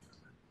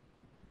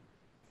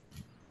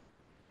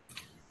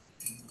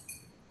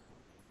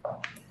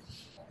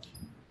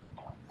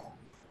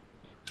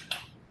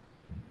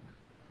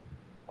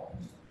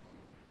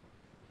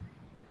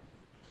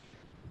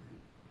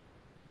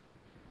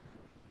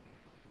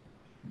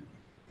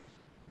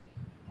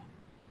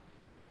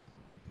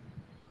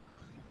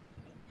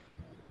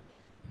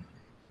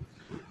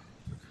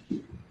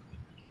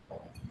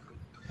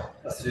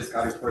 Blessed is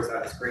God who pours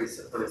out his grace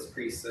upon his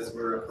priests as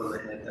we're upon the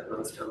head that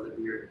runs down the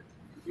beard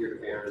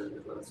of Aaron,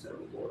 that runs down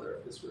the border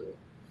of Israel.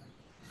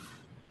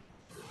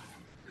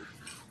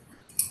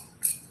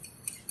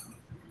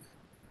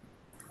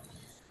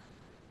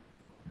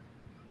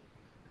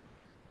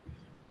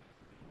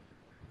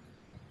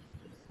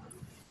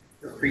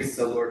 Your priests,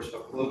 O Lord,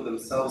 shall clothe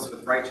themselves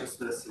with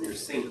righteousness, and your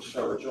saints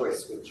shall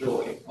rejoice with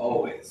joy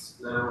always,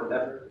 now and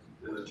ever,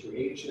 and unto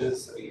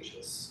ages of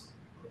ages.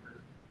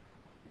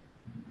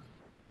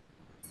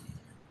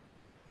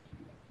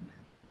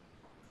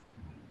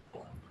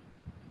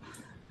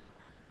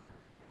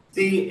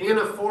 The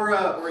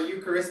anaphora or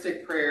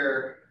Eucharistic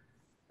prayer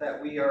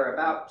that we are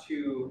about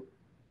to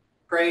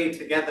pray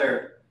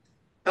together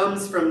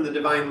comes from the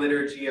Divine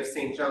Liturgy of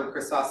St. John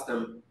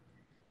Chrysostom,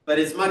 but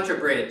is much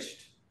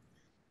abridged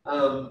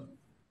and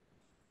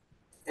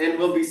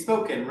will be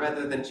spoken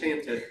rather than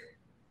chanted.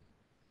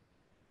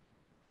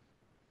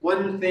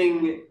 One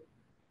thing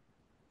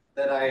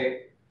that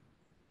I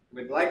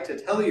would like to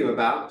tell you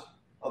about,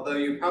 although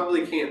you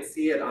probably can't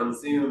see it on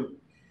Zoom,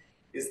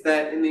 is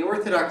that in the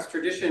Orthodox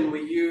tradition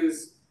we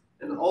use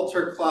an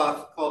altar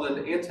cloth called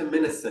an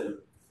antiminison,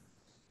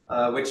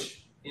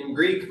 which in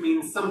Greek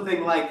means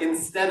something like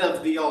instead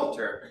of the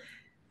altar.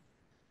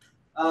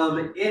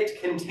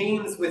 It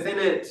contains within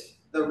it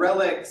the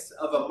relics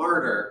of a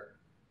martyr.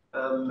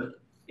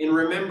 in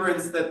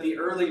remembrance that the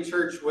early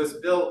church was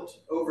built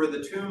over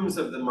the tombs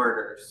of the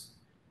martyrs,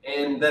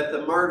 and that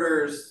the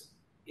martyrs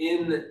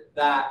in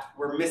that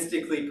were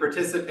mystically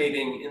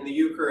participating in the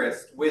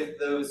Eucharist with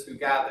those who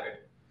gathered.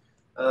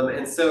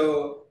 And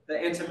so the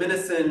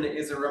Antiminison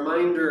is a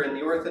reminder in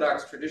the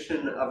Orthodox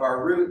tradition of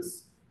our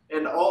roots,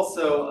 and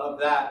also of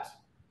that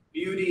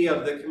beauty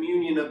of the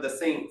communion of the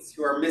saints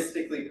who are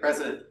mystically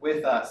present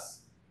with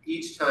us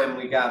each time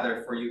we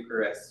gather for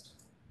Eucharist.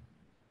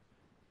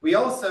 We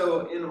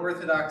also, in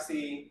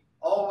Orthodoxy,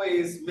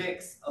 always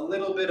mix a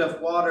little bit of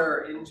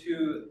water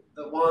into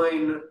the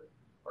wine,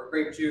 or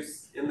grape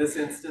juice in this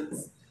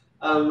instance,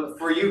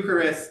 for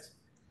Eucharist,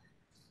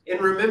 in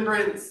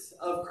remembrance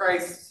of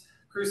Christ's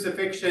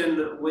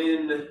crucifixion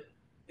when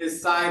his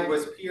side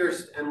was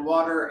pierced and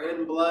water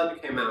and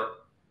blood came out.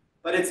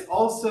 But it's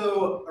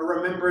also a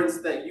remembrance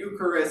that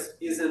Eucharist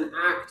is an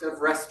act of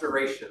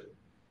restoration.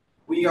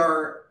 We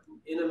are,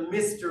 in a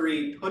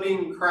mystery,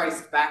 putting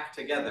Christ back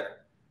together.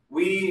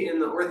 We, in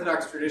the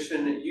Orthodox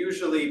tradition,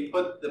 usually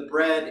put the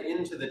bread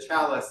into the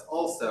chalice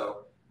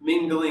also,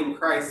 mingling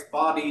Christ's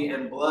body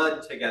and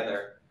blood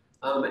together.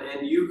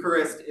 And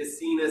Eucharist is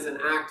seen as an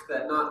act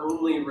that not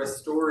only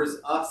restores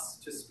us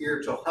to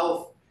spiritual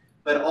health,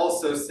 but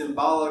also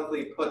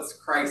symbolically puts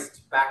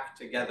Christ back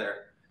together.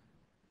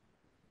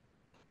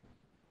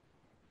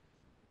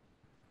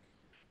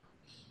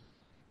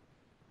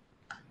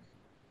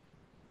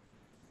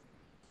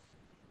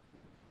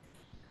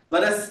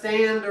 Let us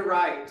stand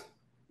aright.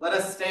 Let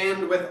us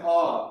stand with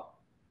awe.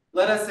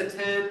 Let us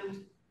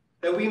attend,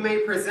 that we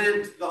may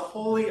present the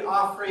holy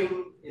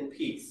offering in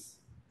peace.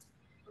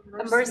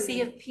 A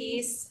mercy of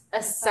peace,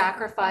 a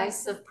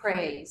sacrifice of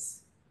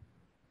praise.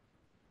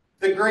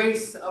 The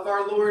grace of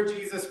our Lord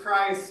Jesus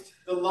Christ,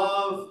 the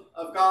love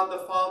of God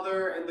the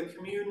Father, and the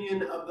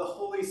communion of the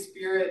Holy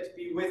Spirit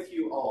be with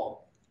you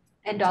all.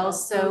 And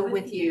also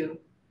with you.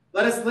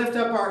 Let us lift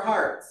up our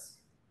hearts.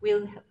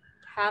 We'll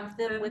have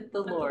them with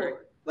the Lord.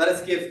 Let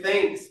us give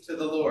thanks to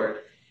the Lord.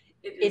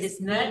 It is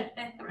meet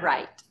and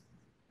right.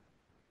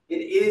 It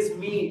is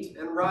meet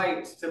and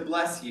right to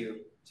bless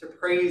you, to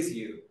praise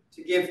you,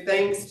 to give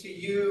thanks to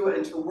you,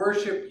 and to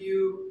worship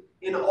you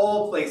in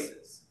all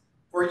places.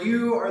 For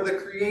you are the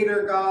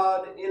Creator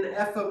God,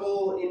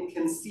 ineffable,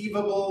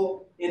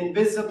 inconceivable,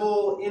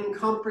 invisible,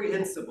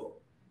 incomprehensible,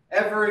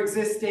 ever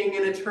existing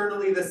and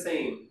eternally the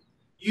same.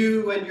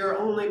 You and your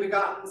only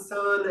begotten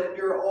Son and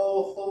your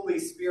all Holy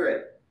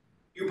Spirit.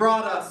 You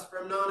brought us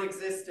from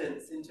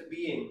non-existence into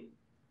being.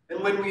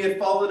 And when we had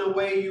fallen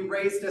away, you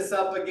raised us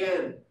up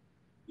again.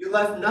 You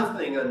left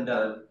nothing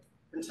undone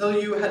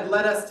until you had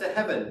led us to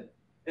heaven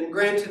and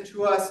granted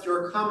to us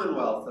your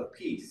commonwealth of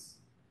peace.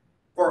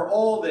 For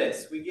all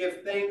this, we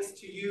give thanks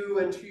to you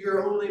and to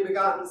your only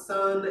begotten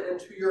Son and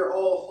to your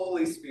all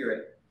Holy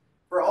Spirit,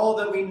 for all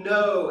that we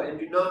know and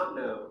do not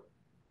know,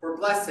 for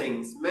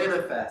blessings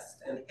manifest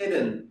and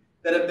hidden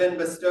that have been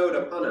bestowed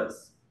upon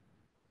us.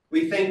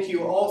 We thank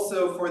you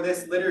also for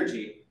this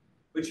liturgy,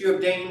 which you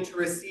have deigned to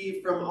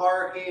receive from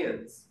our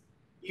hands,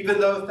 even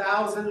though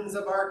thousands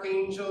of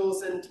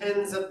archangels and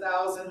tens of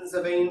thousands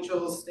of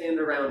angels stand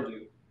around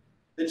you,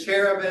 the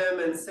cherubim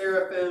and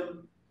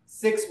seraphim,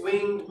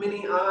 six-winged,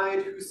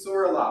 many-eyed, who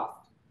soar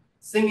aloft,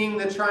 singing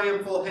the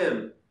triumphal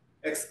hymn,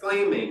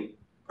 exclaiming,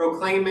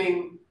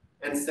 proclaiming,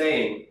 and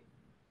saying,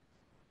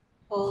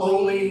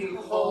 Holy,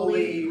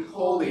 holy,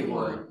 holy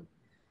one,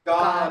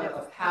 God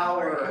of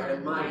power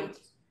and might,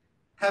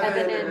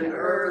 heaven and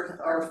earth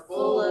are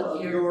full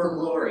of your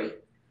glory.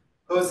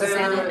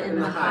 Hosanna in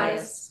the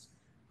highest.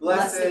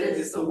 Blessed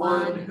is the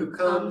one who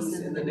comes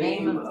in the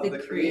name of the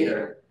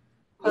Creator.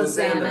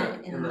 Hosanna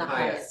in the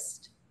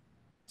highest.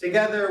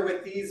 Together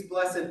with these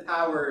blessed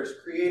powers,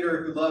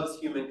 Creator who loves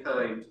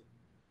humankind,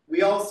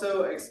 we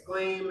also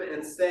exclaim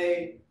and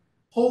say,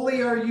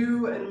 Holy are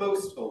you and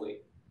most holy,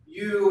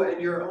 you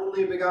and your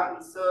only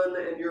begotten Son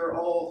and your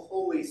all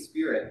Holy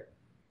Spirit.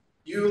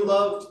 You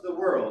loved the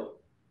world,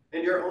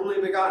 and your only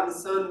begotten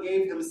Son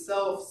gave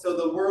himself so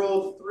the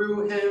world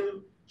through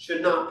him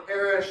should not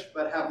perish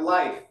but have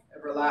life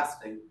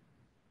everlasting.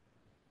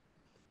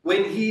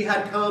 When he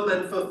had come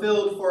and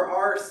fulfilled for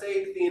our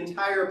sake the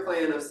entire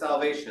plan of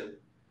salvation,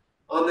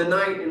 on the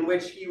night in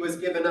which he was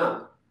given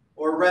up,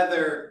 or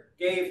rather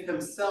gave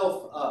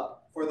himself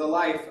up for the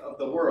life of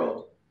the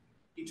world,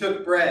 he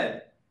took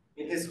bread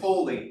in his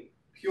holy,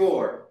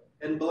 pure,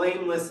 and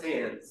blameless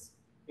hands.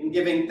 In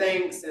giving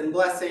thanks and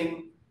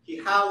blessing, he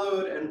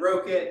hallowed and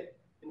broke it,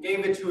 and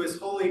gave it to his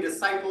holy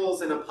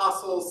disciples and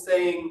apostles,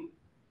 saying,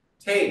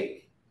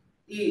 Take,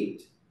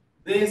 eat,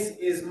 this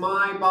is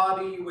my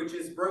body which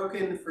is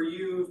broken for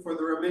you for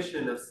the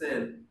remission of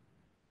sin.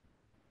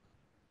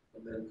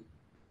 Amen.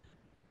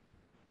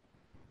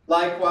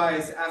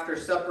 Likewise, after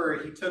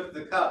supper, he took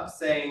the cup,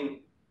 saying,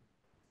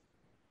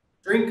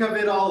 Drink of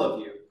it, all of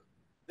you.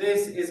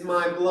 This is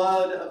my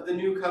blood of the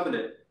new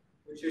covenant,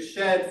 which is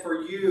shed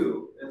for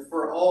you and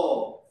for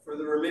all for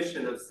the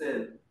remission of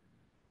sin.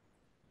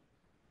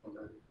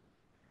 Amen.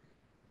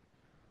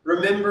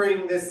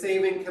 Remembering this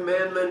saving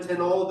commandment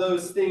and all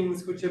those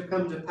things which have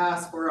come to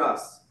pass for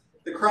us,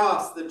 the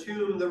cross, the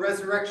tomb, the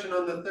resurrection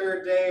on the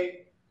third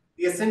day,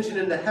 the ascension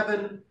into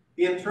heaven,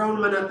 the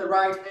enthronement at the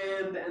right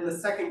hand, and the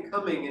second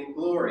coming in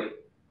glory.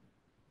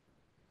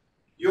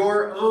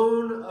 Your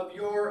own of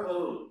your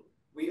own,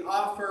 we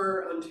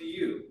offer unto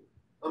you,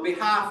 on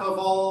behalf of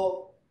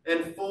all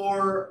and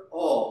for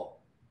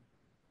all.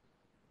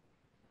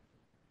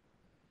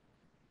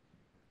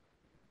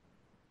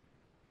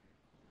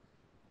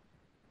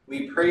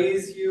 We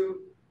praise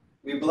you,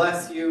 we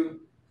bless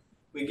you,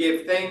 we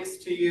give thanks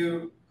to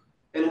you,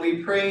 and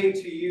we pray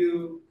to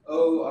you,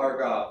 O our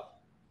God.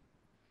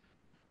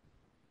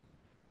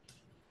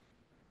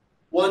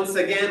 Once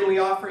again, we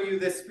offer you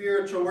this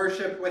spiritual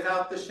worship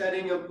without the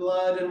shedding of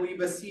blood, and we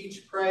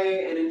beseech,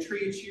 pray, and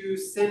entreat you,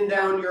 send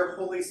down your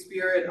Holy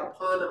Spirit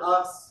upon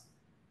us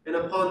and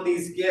upon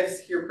these gifts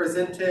here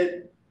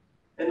presented,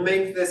 and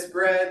make this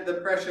bread the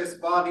precious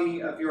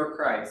body of your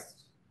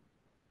Christ.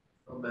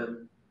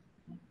 Amen.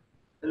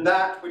 And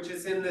that which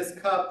is in this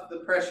cup, the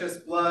precious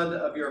blood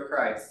of your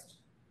Christ.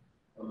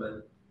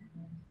 Amen.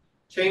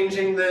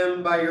 Changing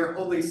them by your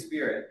Holy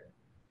Spirit.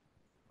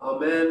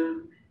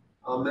 Amen.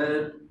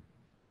 Amen.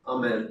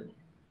 Amen.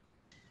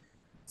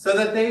 So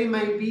that they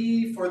may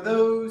be for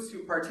those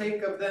who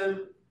partake of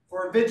them,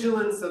 for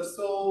vigilance of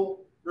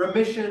soul,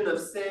 remission of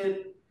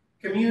sin,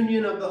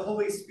 communion of the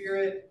Holy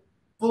Spirit,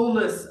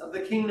 fullness of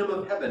the kingdom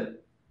of heaven,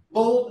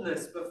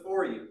 boldness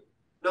before you,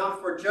 not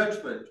for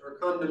judgment or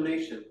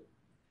condemnation.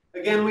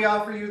 Again, we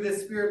offer you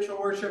this spiritual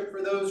worship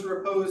for those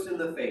reposed in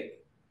the faith,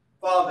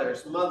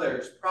 fathers,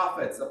 mothers,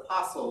 prophets,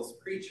 apostles,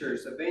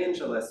 preachers,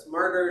 evangelists,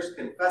 martyrs,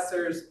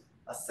 confessors,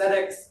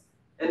 ascetics,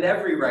 and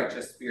every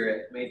righteous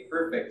spirit made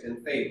perfect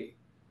in faith,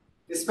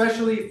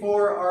 especially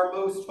for our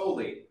most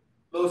holy,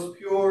 most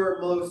pure,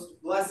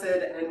 most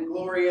blessed, and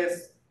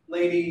glorious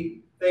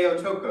Lady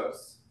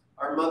Theotokos,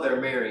 our Mother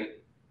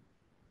Mary.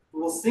 We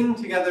will sing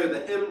together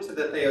the hymn to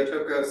the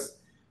Theotokos,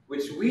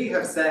 which we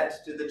have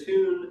set to the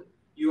tune,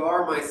 You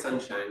Are My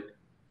Sunshine.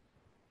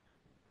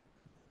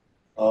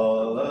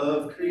 All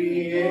of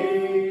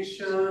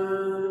creation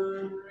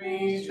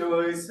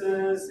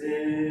rejoices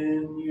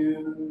in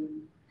you,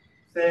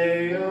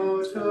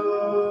 Theotokos,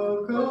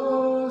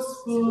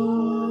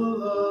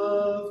 full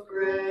of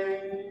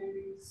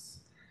grace.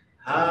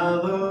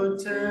 Hallowed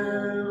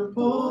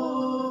temple,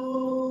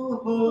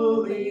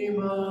 Holy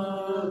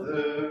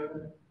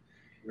Mother,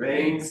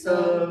 ranks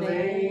of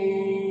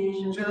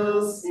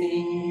angels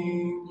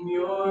sing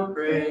your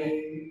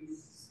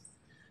praise.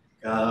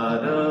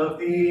 God of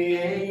the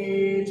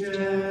ages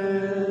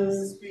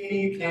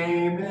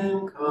became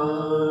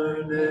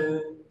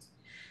incarnate,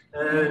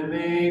 and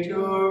made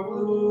your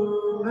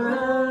womb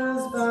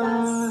as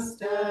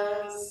vast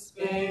as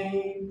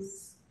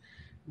space.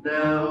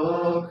 Now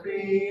all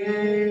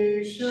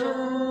creation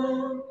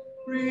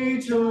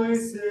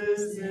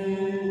rejoices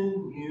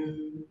in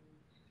you,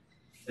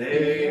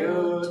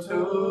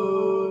 Theotokos,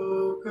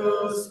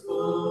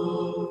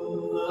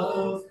 full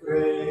of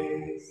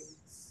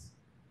grace.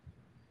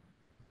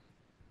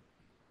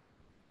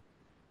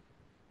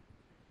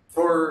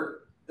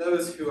 For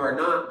those who are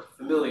not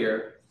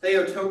familiar,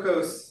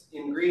 Theotokos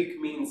in Greek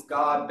means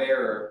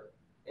God-bearer,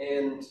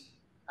 and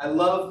I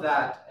love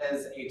that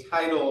as a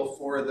title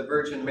for the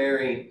Virgin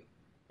Mary.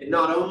 It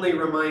not only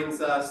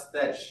reminds us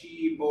that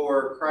she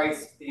bore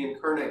Christ, the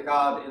incarnate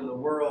God, in the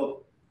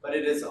world, but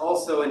it is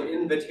also an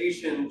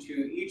invitation to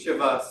each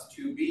of us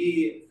to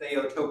be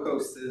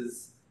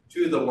Theotokoses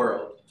to the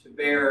world, to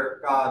bear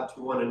God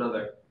to one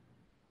another.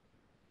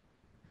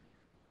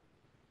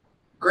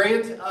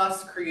 Grant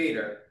us,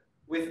 Creator,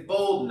 with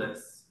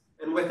boldness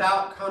and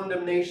without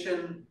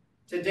condemnation,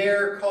 to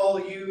dare call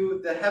you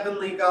the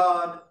heavenly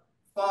God,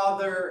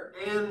 Father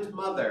and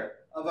Mother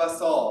of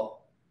us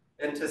all,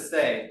 and to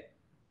say,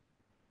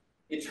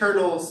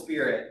 Eternal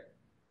Spirit,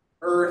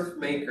 Earth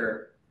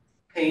Maker,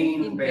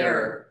 Pain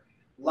Bearer,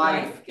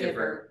 Life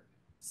Giver,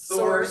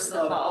 Source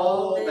of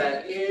all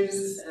that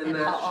is and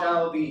that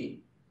shall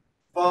be,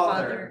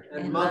 Father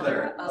and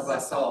Mother of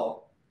us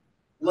all,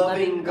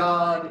 loving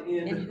God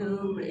in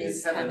whom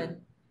is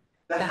heaven,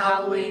 the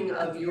hallowing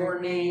of your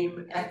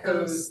name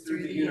echoes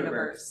through the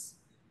universe.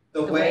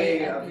 The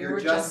way of your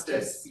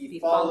justice be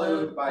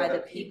followed by the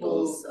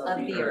peoples of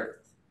the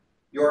earth.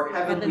 Your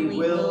heavenly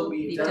will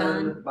be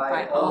done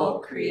by all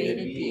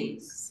created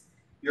beings.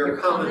 Your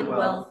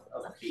commonwealth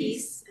of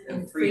peace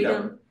and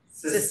freedom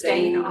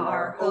sustain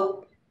our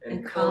hope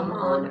and come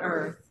on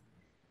earth.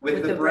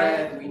 With the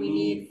bread we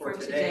need for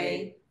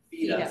today,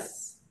 feed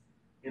us.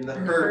 In the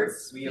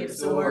hurts we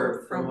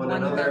absorb from one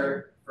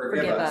another,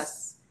 forgive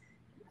us.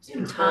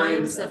 In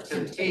times of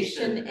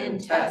temptation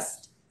and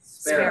test,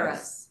 spare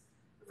us.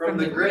 From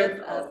the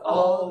grip of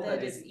all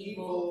that is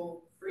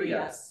evil, free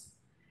us.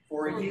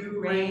 For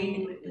you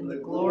reign in the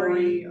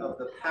glory of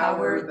the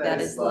power that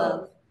is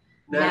love,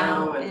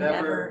 now and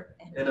ever,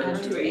 and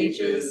unto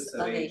ages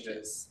of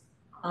ages.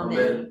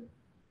 Amen.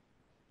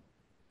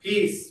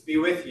 Peace be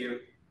with you.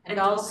 And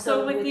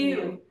also with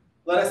you.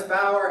 Let us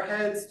bow our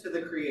heads to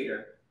the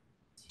Creator.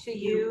 To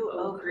you,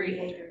 O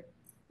Creator.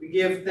 We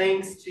give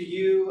thanks to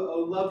you, O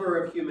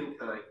lover of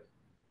humankind.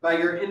 By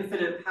your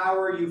infinite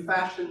power, you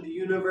fashioned the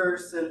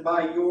universe, and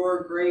by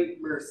your great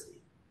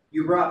mercy,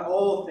 you brought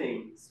all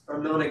things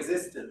from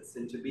non-existence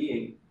into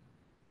being.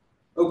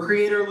 O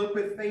Creator, look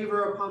with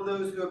favor upon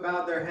those who have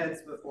bowed their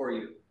heads before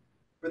you.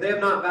 For they have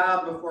not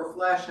bowed before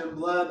flesh and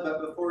blood,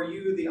 but before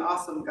you, the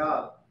awesome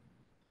God.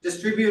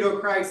 Distribute, O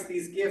Christ,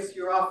 these gifts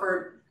you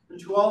offered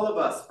unto all of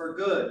us for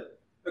good,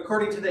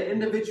 according to the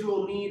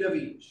individual need of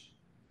each.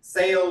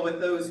 Sail with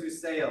those who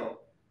sail,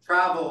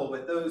 travel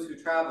with those who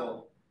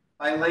travel,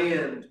 by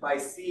land, by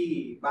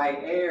sea, by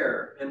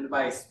air, and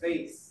by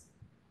space.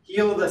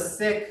 Heal the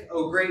sick,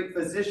 O great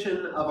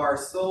physician of our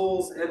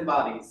souls and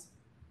bodies.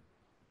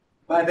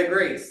 By the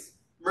grace,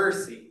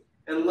 mercy,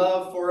 and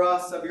love for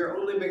us of your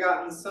only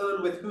begotten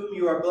Son, with whom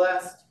you are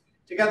blessed,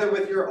 together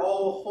with your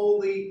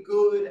all-holy,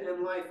 good,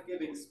 and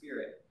life-giving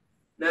Spirit,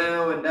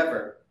 now and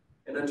ever,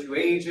 and unto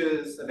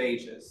ages of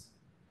ages.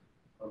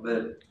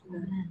 Amen.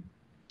 Amen.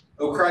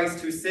 O Christ,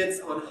 who sits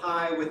on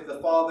high with the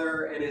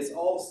Father and is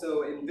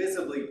also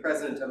invisibly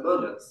present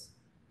among us,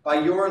 by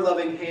your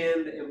loving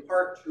hand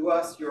impart to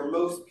us your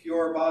most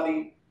pure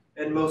body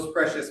and most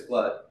precious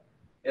blood,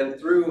 and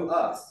through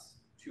us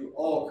to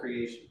all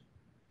creation.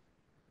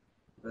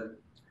 Amen.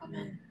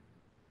 Amen.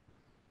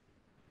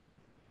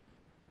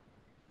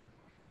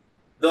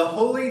 The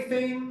holy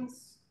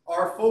things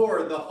are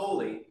for the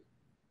holy.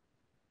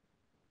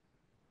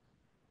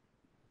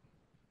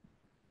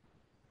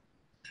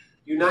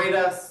 Unite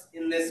us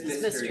in this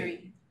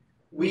mystery.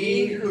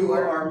 We who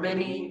are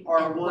many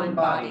are one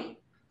body,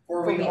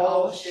 for we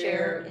all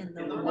share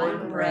in the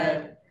one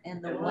bread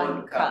and the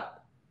one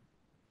cup.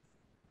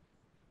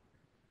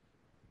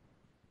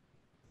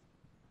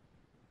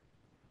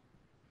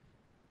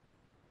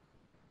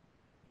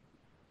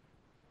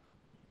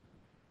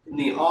 In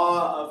the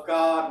awe of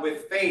God,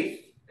 with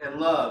faith and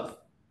love,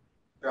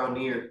 draw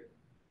near.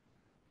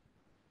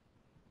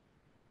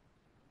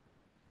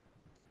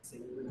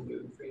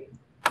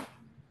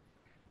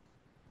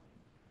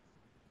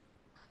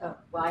 Oh,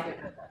 well, I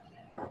don't know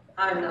that.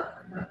 I'm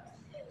not.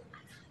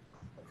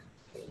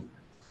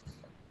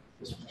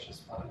 This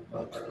precious body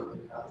of our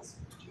Lord God,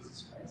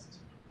 Jesus Christ.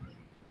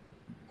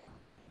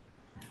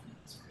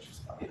 This precious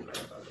body of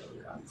our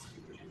Lord God,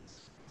 Jesus.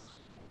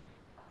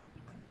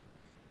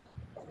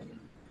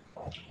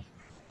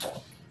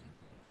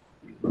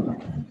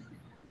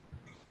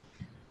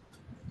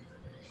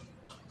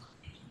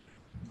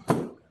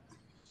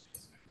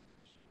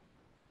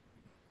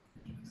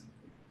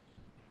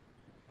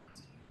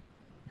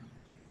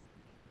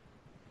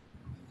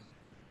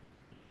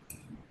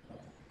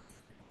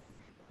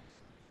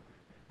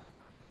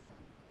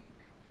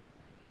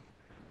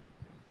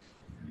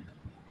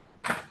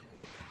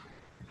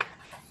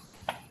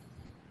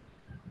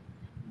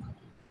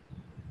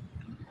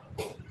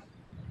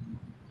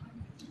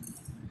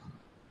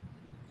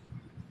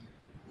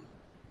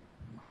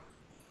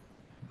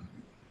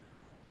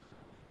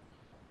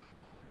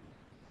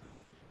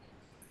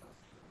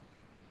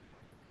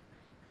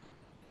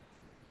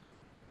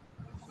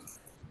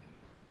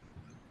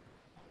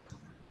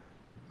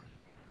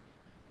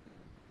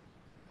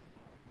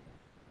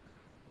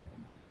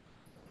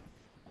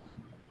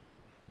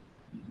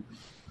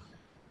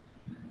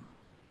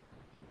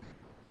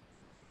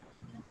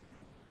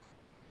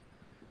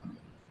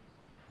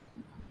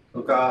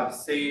 O God,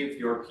 save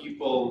your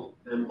people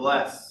and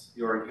bless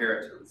your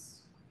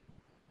inheritance.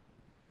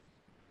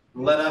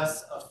 Let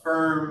us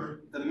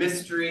affirm the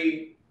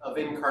mystery of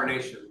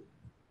incarnation.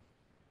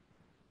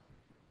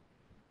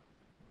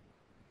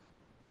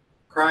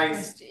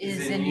 Christ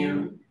is in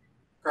you.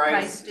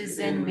 Christ is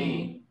in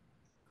me.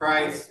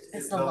 Christ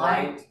is the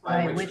light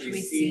by which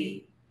we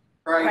see.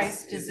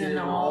 Christ is in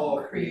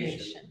all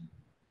creation.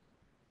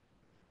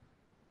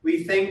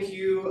 We thank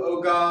you,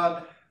 O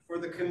God, for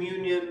the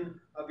communion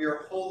of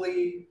your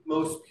holy,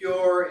 most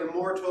pure,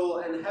 immortal,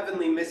 and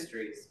heavenly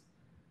mysteries,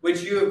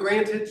 which you have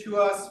granted to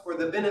us for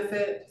the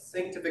benefit,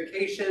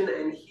 sanctification,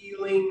 and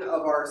healing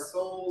of our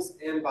souls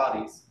and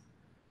bodies.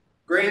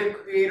 Grant,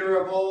 Creator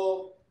of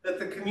all, that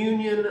the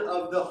communion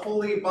of the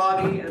holy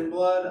body and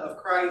blood of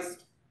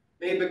Christ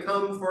may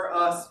become for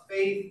us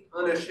faith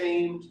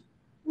unashamed,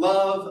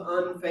 love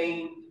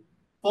unfeigned,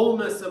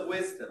 fullness of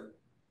wisdom,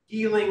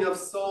 healing of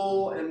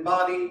soul and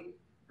body,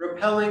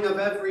 repelling of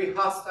every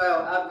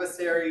hostile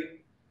adversary,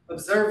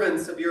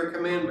 observance of your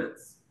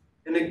commandments,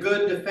 and a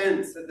good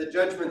defense at the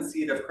judgment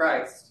seat of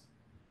Christ.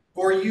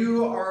 For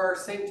you are our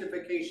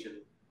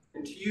sanctification,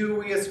 and to you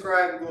we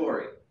ascribe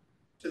glory,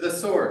 to the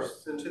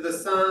source, and to the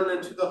Son,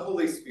 and to the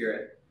Holy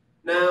Spirit,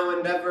 now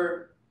and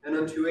ever, and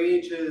unto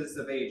ages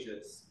of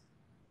ages.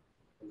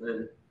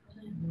 Amen.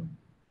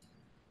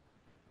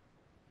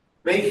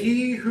 May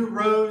he who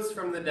rose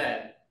from the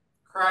dead,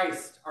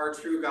 Christ our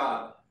true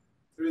God,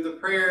 through the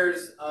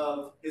prayers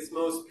of his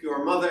most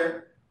pure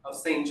mother, of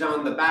St.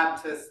 John the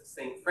Baptist,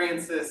 St.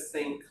 Francis,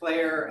 St.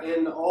 Clare,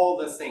 and all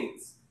the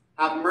saints,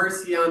 have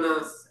mercy on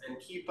us and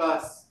keep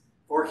us,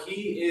 for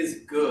he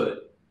is good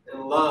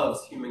and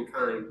loves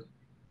humankind.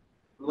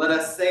 Let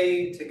us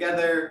say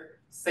together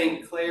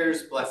St.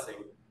 Clare's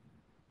blessing.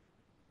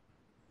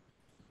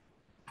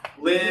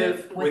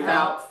 live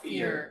without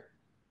fear.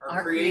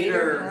 Our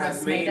Creator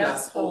has made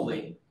us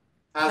holy,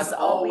 has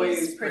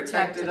always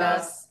protected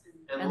us,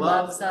 and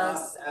loves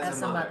us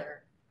as a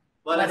mother.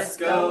 Let us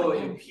go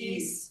in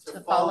peace to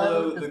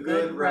follow the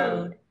good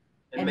road,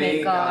 and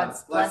may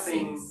God's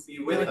blessings be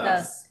with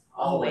us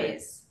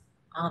always.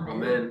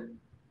 Amen.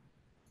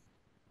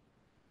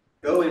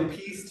 Go in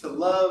peace to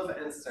love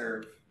and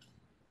serve.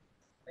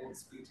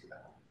 Thanks be to God.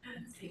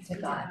 Thanks be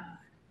to God.